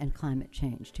energy and climate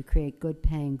change, to create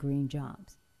good-paying green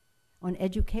jobs. On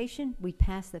education, we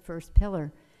passed the first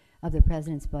pillar of the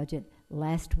president's budget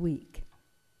last week.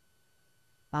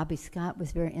 Bobby Scott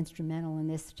was very instrumental in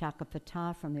this, Chaka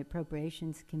Fattah from the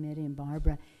Appropriations Committee, and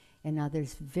Barbara and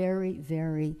others. Very,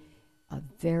 very,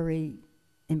 very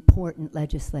important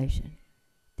legislation.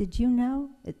 Did you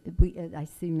know? I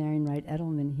see Marion Wright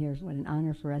Edelman here. What an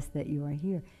honor for us that you are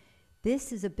here.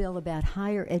 This is a bill about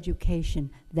higher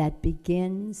education that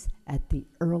begins at the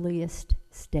earliest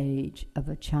stage of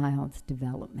a child's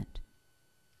development.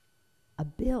 A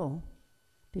bill,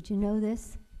 did you know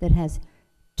this, that has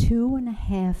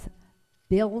 $2.5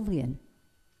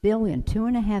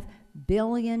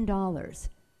 billion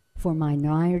for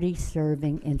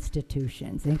minority-serving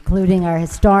institutions, including our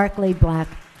historically black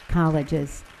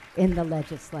colleges, in the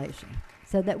legislation,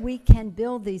 so that we can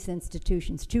build these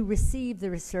institutions, to receive the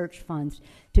research funds,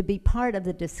 to be part of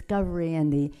the discovery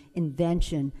and the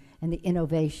invention and the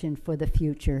innovation for the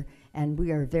future, and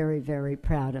we are very, very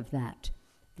proud of that.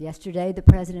 Yesterday, the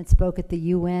President spoke at the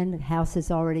UN. The House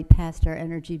has already passed our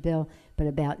energy bill, but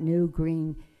about new,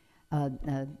 green,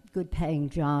 good-paying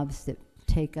jobs that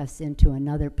take us into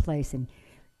another place.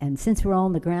 And since we're all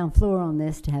on the ground floor on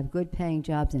this, to have good-paying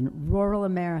jobs in rural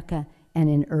America and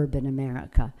in urban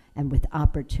America, and with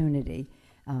opportunity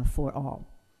for all.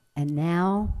 And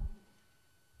now,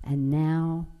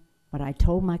 what I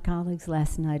told my colleagues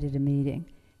last night at a meeting,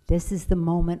 this is the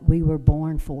moment we were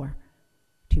born for,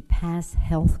 to pass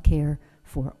health care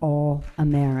for all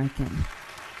Americans.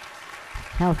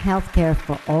 Health care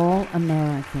for all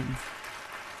Americans.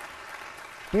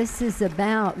 This is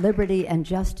about liberty and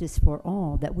justice for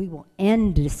all, that we will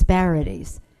end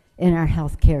disparities in our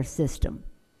health care system,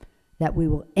 that we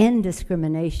will end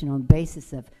discrimination on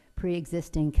basis of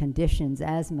pre-existing conditions,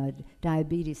 asthma,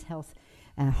 diabetes,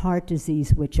 heart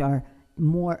disease, which are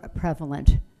more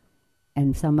prevalent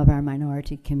in some of our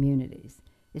minority communities.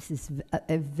 This is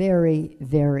a very,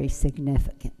 very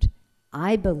significant.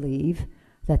 I believe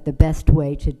that the best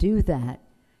way to do that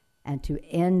and to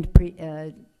end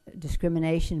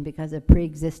discrimination because of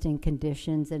pre-existing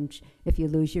conditions, and if you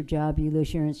lose your job, you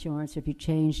lose your insurance, if you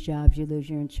change jobs, you lose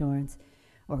your insurance,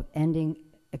 or ending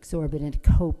exorbitant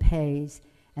co-pays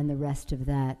and the rest of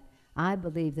that. I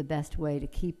believe the best way to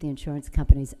keep the insurance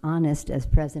companies honest, as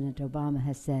President Obama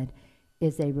has said,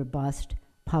 is a robust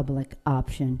public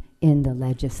option in the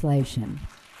legislation.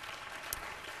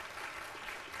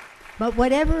 But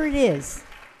whatever it is,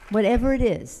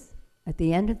 at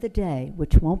the end of the day,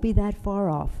 which won't be that far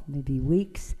off, maybe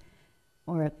weeks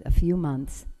or a few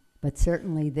months, but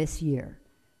certainly this year,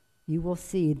 you will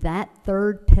see that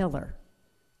third pillar,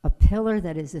 a pillar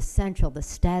that is essential. The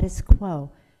status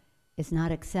quo is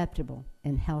not acceptable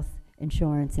in health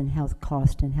insurance and health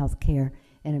cost and health care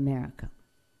in America.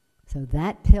 So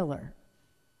that pillar,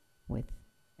 with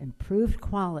improved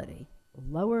quality,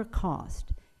 lower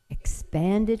cost,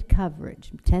 expanded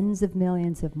coverage, tens of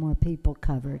millions of more people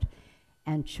covered,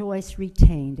 and choice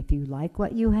retained. If you like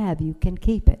what you have, you can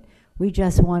keep it. We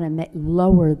just want to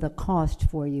lower the cost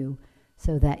for you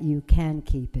so that you can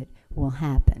keep it, will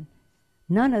happen.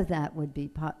 None of that would be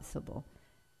possible,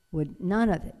 none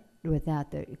of it,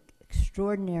 without the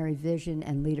extraordinary vision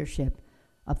and leadership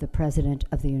of the President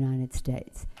of the United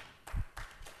States.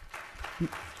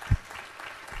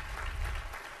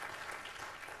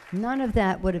 None of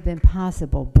that would have been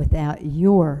possible without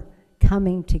your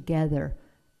coming together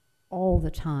all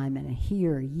the time and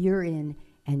here, year in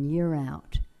and year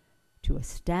out, to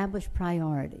establish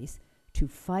priorities, to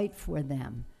fight for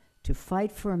them, to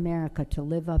fight for America to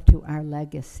live up to our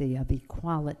legacy of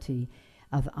equality,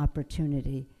 of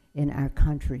opportunity in our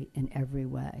country in every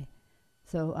way.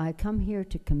 So I come here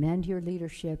to commend your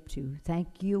leadership, to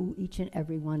thank you, each and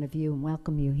every one of you, and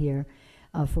welcome you here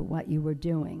for what you were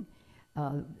doing.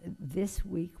 This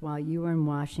week, while you were in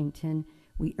Washington,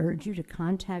 we urge you to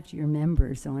contact your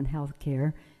members on health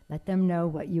care. Let them know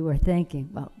what you are thinking.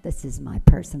 Well, this is my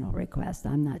personal request.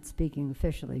 I'm not speaking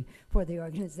officially for the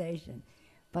organization.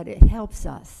 But it helps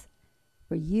us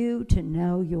for you to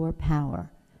know your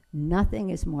power. Nothing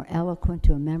is more eloquent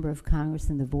to a member of Congress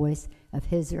than the voice of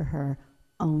his or her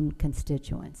own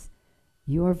constituents.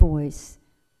 Your voice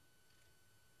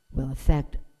will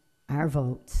affect our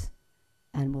votes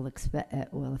and will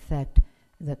affect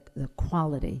the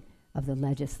quality of the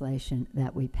legislation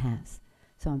that we pass.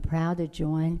 So I'm proud to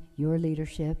join your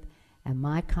leadership and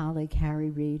my colleague Harry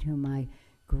Reid, whom I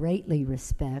greatly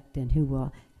respect and who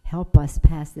will help us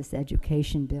pass this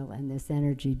education bill and this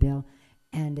energy bill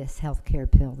and this health care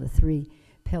bill, the three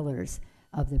pillars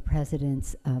of the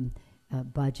President's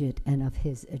budget and of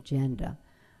his agenda.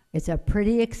 It's a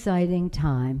pretty exciting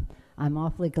time. I'm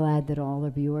awfully glad that all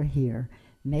of you are here.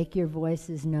 Make your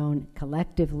voices known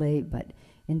collectively, but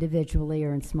individually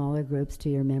or in smaller groups to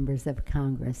your members of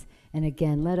Congress. And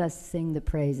again, let us sing the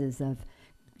praises of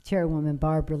Chairwoman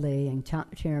Barbara Lee and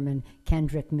Chairman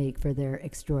Kendrick Meek for their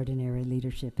extraordinary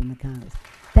leadership in the Congress.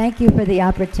 Thank you for the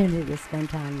opportunity to spend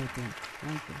time with you.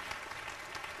 Thank you.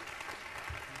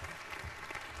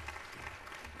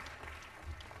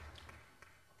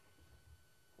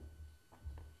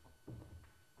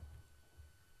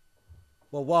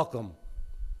 Well, welcome.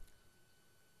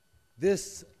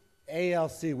 This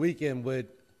ALC weekend would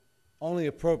only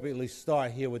appropriately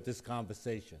start here with this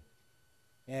conversation.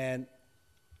 And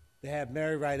they have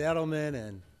Mary Wright Edelman,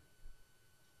 and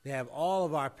they have all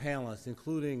of our panelists,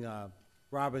 including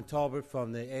Robin Talbot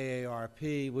from the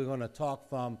AARP. We're going to talk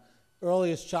from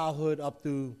earliest childhood up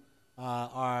through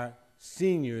our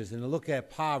seniors and look at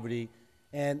poverty,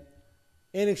 and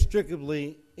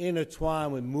inextricably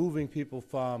intertwined with moving people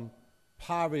from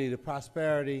poverty to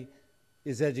prosperity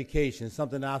is education,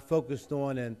 something I've focused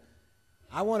on. And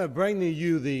I want to bring to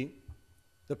you the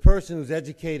person who's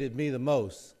educated me the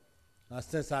most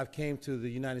since I've came to the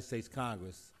United States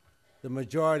Congress. The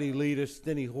Majority Leader,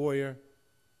 Steny Hoyer,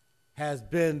 has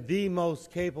been the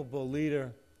most capable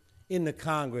leader in the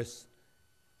Congress.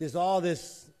 There's all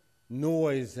this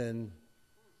noise and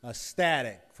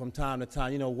static from time to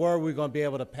time. You know, were we going to be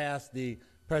able to pass the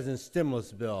President's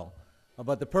stimulus bill?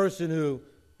 But the person who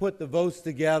put the votes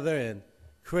together and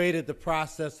created the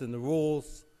process and the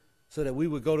rules so that we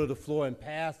would go to the floor and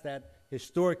pass that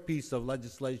historic piece of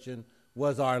legislation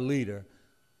was our leader,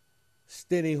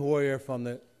 Steny Hoyer from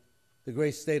the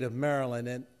great state of Maryland.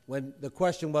 And when the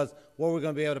question was, were we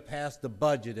going to be able to pass the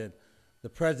budget and the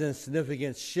President's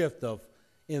significant shift of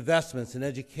investments in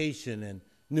education and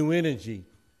new energy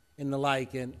and the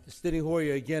like, and Steny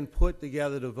Hoyer again put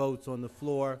together the votes on the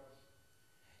floor.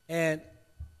 And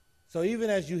so even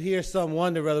as you hear some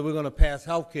wonder whether we're going to pass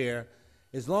health care,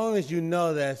 as long as you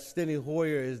know that Steny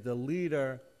Hoyer is the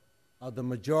leader of the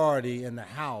majority in the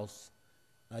House,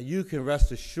 you can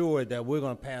rest assured that we're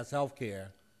going to pass health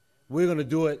care. We're going to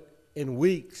do it in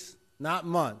weeks, not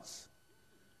months.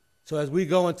 So as we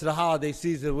go into the holiday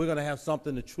season, we're going to have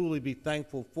something to truly be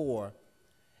thankful for.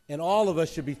 And all of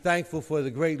us should be thankful for the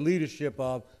great leadership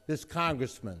of this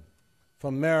congressman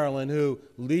from Maryland who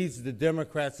leads the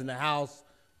Democrats in the House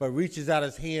but reaches out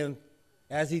his hand,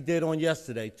 as he did on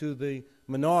yesterday, to the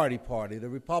minority party, the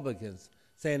Republicans,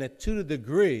 saying that to the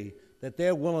degree that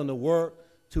they're willing to work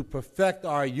to perfect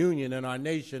our union and our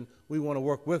nation, we want to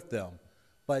work with them.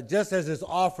 But just as his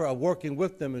offer of working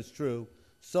with them is true,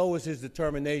 so is his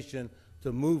determination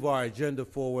to move our agenda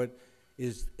forward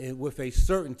with a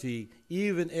certainty,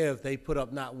 even if they put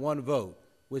up not one vote,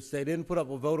 which they didn't put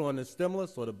up a vote on the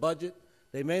stimulus or the budget.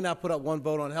 They may not put up one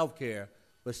vote on health care,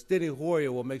 but Steny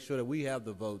Hoyer will make sure that we have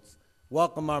the votes.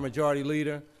 Welcome our Majority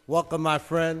Leader. Welcome my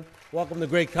friend. Welcome the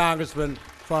great Congressman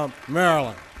from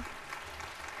Maryland.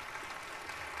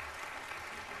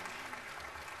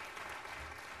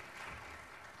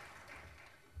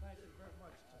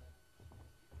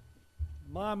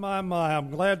 My, I'm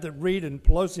glad that Reid and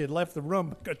Pelosi had left the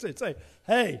room because they'd say,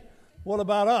 hey, what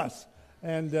about us?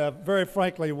 And very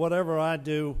frankly, whatever I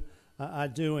do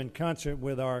in concert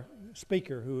with our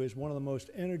speaker, who is one of the most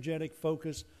energetic,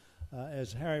 focused,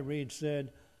 as Harry Reid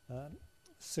said,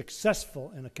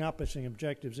 successful in accomplishing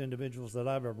objectives individuals that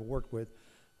I've ever worked with.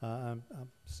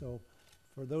 So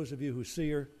for those of you who see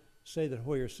her, say that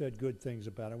Hoyer said good things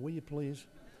about her. Will you please?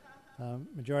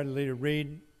 Majority Leader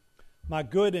Reid. My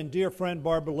good and dear friend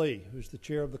Barbara Lee, who's the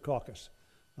chair of the caucus.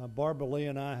 Barbara Lee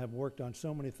and I have worked on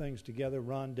so many things together.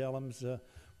 Ron Dellums,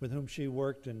 with whom she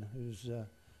worked, and who's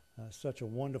such a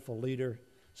wonderful leader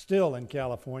still in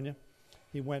California.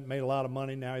 He went and made a lot of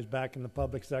money. Now he's back in the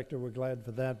public sector. We're glad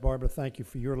for that. Barbara, thank you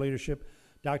for your leadership.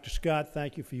 Dr. Scott,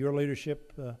 thank you for your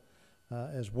leadership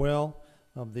as well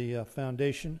of the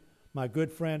foundation. My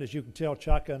good friend, as you can tell,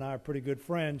 Chaka and I are pretty good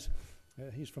friends.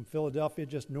 He's from Philadelphia,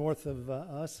 just north of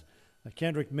us.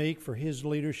 Kendrick Meek for his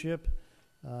leadership.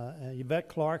 Yvette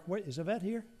Clark, is Yvette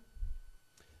here?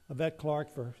 Yvette Clark,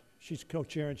 she's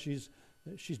co-chair, and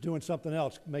she's doing something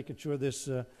else, making sure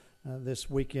this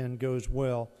weekend goes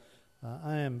well.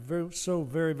 I am so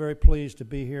very, very pleased to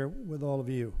be here with all of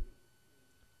you.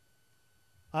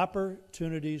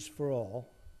 Opportunities for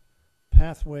all,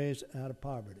 pathways out of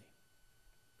poverty.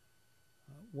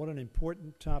 What an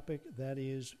important topic that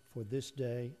is for this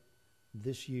day,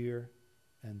 this year,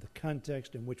 and the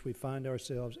context in which we find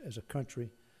ourselves as a country.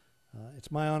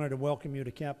 It's my honor to welcome you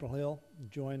to Capitol Hill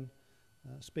and join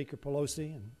Speaker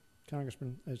Pelosi and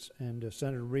Congressman and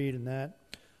Senator Reid in that.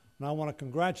 And I want to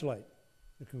congratulate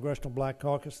the Congressional Black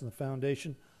Caucus and the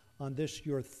Foundation on this,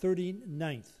 your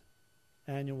 39th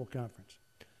annual conference.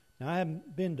 Now, I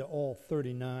haven't been to all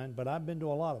 39, but I've been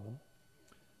to a lot of them.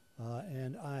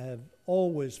 And I have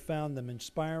always found them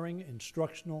inspiring,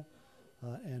 instructional,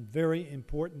 and very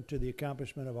important to the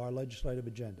accomplishment of our legislative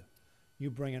agenda. You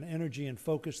bring an energy and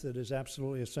focus that is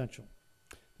absolutely essential.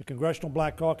 The Congressional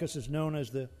Black Caucus is known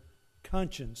as the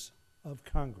conscience of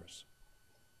Congress.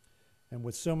 And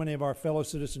with so many of our fellow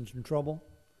citizens in trouble,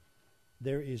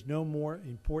 there is no more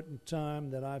important time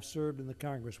that I've served in the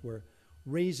Congress where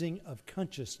raising of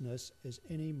consciousness is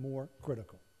any more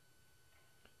critical.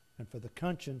 And for the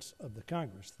conscience of the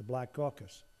Congress, the Black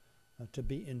Caucus, to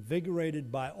be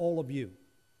invigorated by all of you.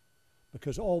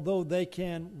 Because although they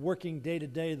can, working day to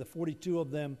day, the 42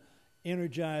 of them,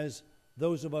 energize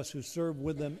those of us who serve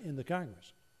with them in the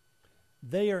Congress,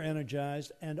 they are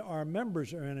energized and our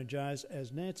members are energized,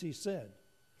 as Nancy said,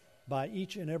 by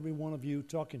each and every one of you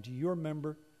talking to your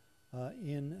member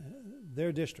in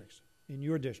their districts, in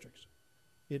your districts.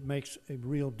 It makes a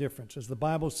real difference. As the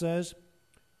Bible says,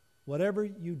 whatever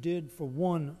you did for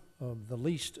one of the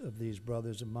least of these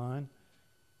brothers of mine,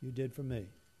 you did for me.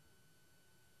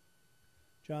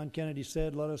 John Kennedy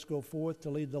said, let us go forth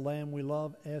to lead the land we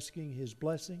love, asking his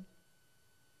blessing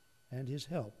and his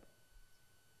help,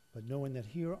 but knowing that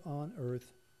here on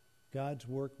earth, God's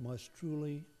work must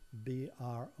truly be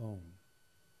our own.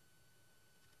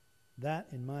 That,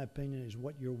 in my opinion, is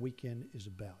what your weekend is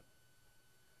about.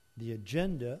 The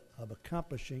agenda of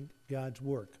accomplishing God's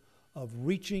work, of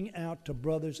reaching out to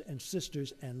brothers and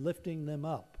sisters and lifting them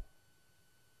up,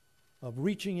 of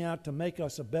reaching out to make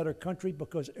us a better country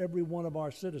because every one of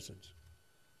our citizens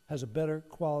has a better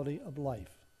quality of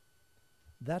life.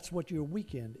 That's what your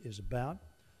weekend is about.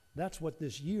 That's what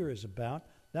this year is about.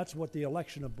 That's what the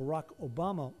election of Barack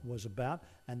Obama was about,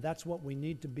 and that's what we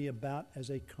need to be about as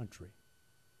a country.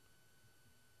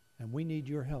 And we need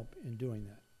your help in doing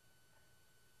that.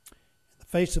 In the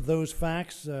face of those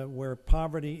facts, where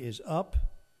poverty is up,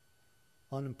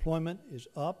 unemployment is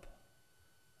up,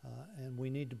 and we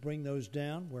need to bring those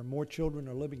down, where more children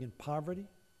are living in poverty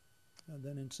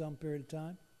than in some period of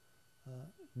time.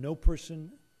 No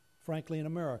person, frankly, in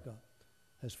America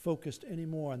has focused any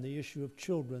more on the issue of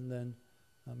children than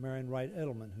Marian Wright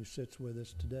Edelman, who sits with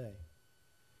us today.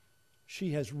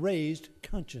 She has raised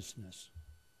consciousness.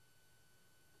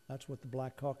 That's what the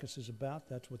Black Caucus is about.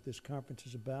 That's what this conference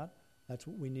is about. That's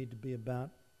what we need to be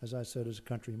about, as I said, as a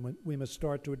country. We must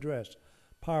start to address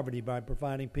poverty by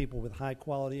providing people with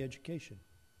high-quality education.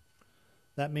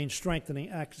 That means strengthening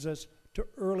access to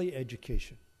early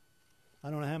education.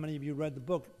 I don't know how many of you read the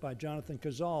book by Jonathan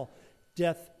Kozol,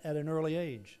 Death at an Early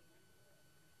Age.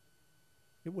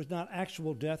 It was not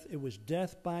actual death, it was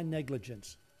death by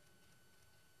negligence.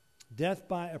 Death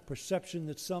by a perception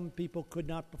that some people could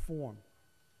not perform.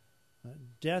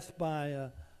 Death by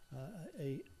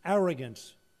a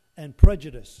arrogance and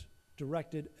prejudice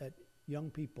directed at young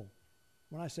people.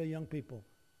 When I say young people,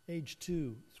 age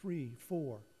 2, 3,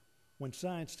 4, when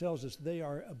science tells us they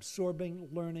are absorbing,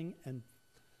 learning, and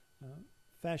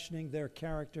fashioning their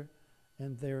character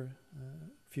and their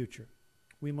future.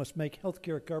 We must make health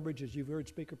care coverage, as you've heard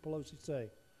Speaker Pelosi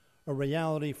say, a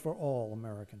reality for all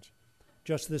Americans.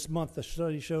 Just this month, the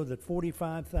study showed that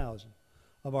 45,000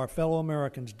 of our fellow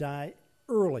Americans die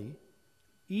early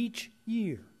each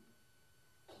year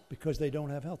because they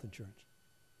don't have health insurance,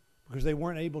 because they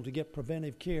weren't able to get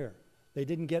preventive care. They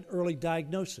didn't get early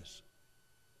diagnosis.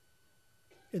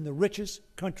 In the richest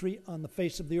country on the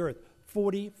face of the earth,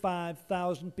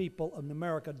 45,000 people in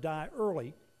America die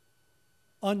early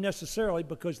unnecessarily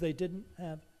because they didn't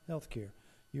have health care.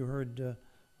 You heard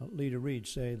Leader Reid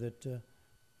say that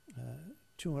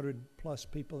 200 plus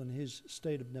people in his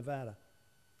state of Nevada,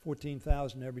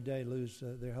 14,000 every day lose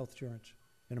their health insurance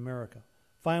in America.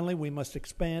 Finally, we must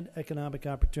expand economic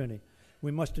opportunity.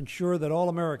 We must ensure that all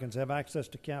Americans have access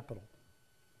to capital.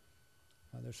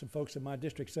 There's some folks in my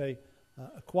district say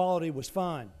equality was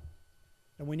fine,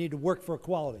 and we need to work for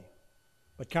equality.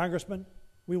 But Congressman,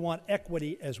 we want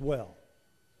equity as well.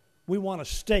 We want a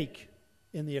stake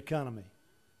in the economy.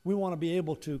 We want to be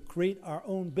able to create our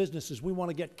own businesses. We want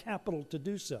to get capital to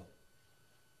do so.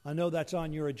 I know that's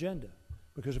on your agenda,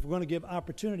 because if we're going to give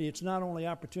opportunity, it's not only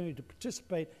opportunity to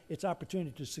participate, it's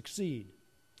opportunity to succeed,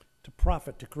 to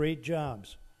profit, to create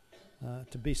jobs,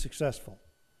 to be successful.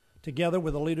 Together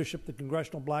with the leadership of the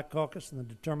Congressional Black Caucus and the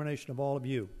determination of all of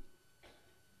you,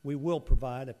 we will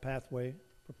provide a pathway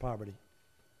for poverty.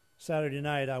 Saturday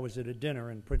night, I was at a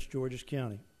dinner in Prince George's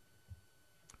County.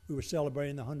 We were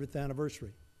celebrating the 100th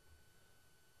anniversary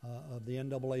of the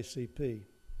NAACP,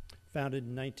 founded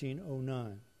in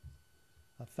 1909.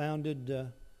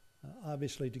 Founded,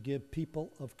 obviously, to give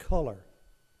people of color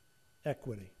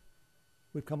equity.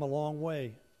 We've come a long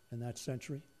way in that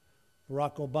century.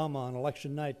 Barack Obama on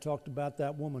election night talked about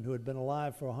that woman who had been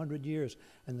alive for 100 years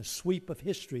and the sweep of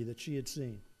history that she had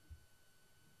seen.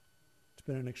 It's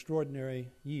been an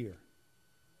extraordinary year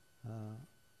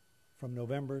from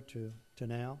November to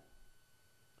now,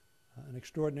 an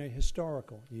extraordinary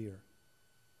historical year.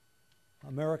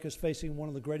 America is facing one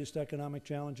of the greatest economic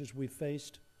challenges we've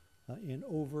faced in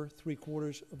over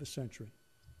 3/4 of a century.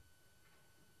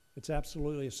 It's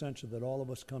absolutely essential that all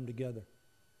of us come together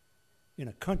in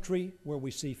a country where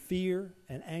we see fear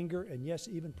and anger and, yes,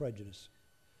 even prejudice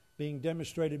being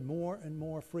demonstrated more and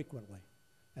more frequently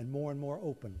and more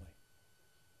openly.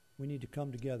 We need to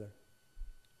come together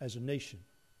as a nation,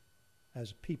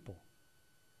 as a people,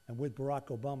 and with Barack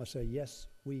Obama say, yes,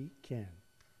 we can.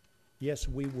 Yes,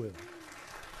 we will.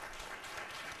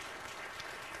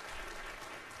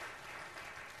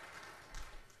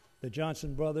 The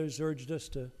Johnson brothers urged us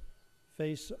to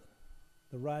face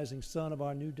the rising sun of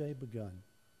our new day begun,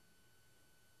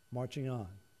 marching on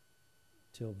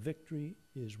till victory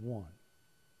is won.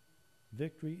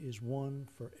 Victory is won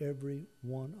for every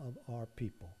one of our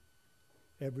people,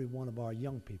 every one of our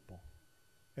young people,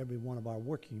 every one of our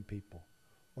working people,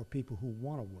 or people who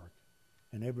want to work,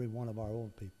 and every one of our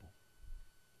old people.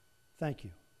 Thank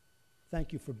you.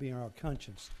 Thank you for being our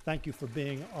conscience. Thank you for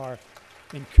being our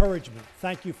encouragement.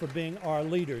 Thank you for being our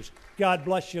leaders. God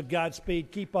bless you.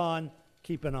 Godspeed. Keep on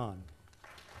keeping on.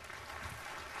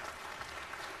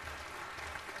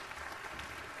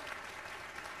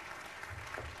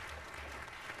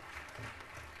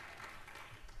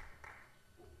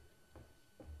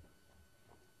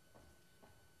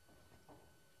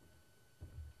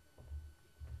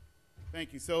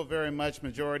 Thank you so very much,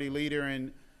 Majority Leader.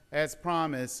 And as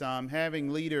promised, having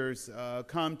leaders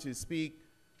come to speak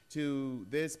to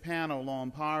this panel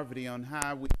on poverty, on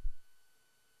how we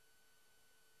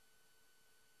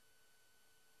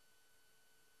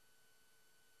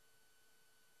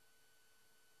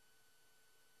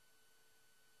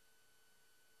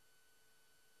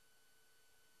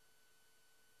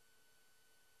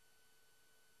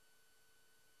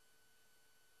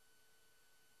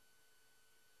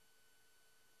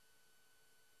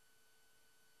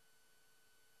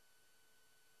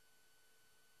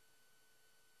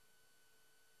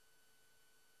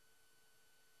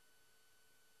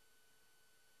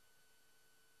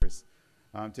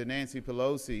to Nancy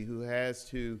Pelosi, who has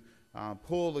to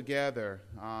pull together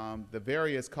the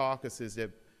various caucuses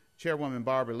that Chairwoman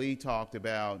Barbara Lee talked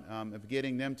about, of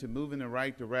getting them to move in the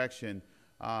right direction,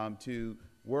 to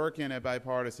work in a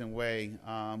bipartisan way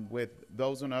with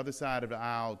those on the other side of the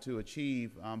aisle to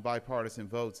achieve bipartisan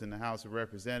votes in the House of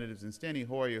Representatives, and Steny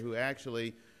Hoyer, who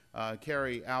actually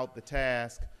carry out the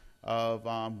task of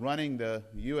running the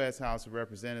U.S. House of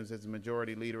Representatives as a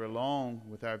majority leader, along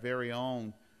with our very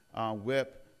own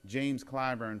whip, James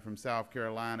Clyburn from South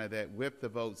Carolina, that whipped the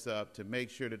votes up to make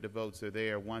sure that the votes are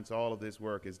there once all of this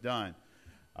work is done.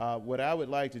 What I would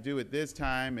like to do at this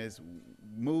time is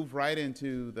move right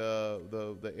into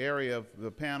the area of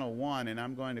the panel one, and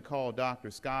I'm going to call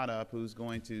Dr. Scott up, who's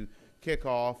going to kick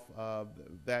off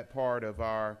that part of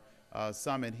our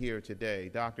summit here today.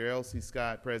 Dr. Elsie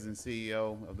Scott, President and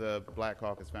CEO of the Black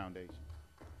Caucus Foundation.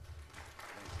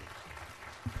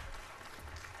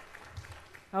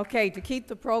 Okay, to keep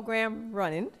the program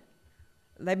running,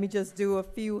 let me just do a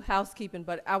few housekeeping,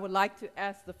 but I would like to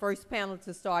ask the first panel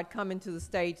to start coming to the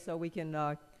stage so we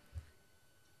can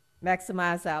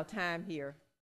maximize our time here.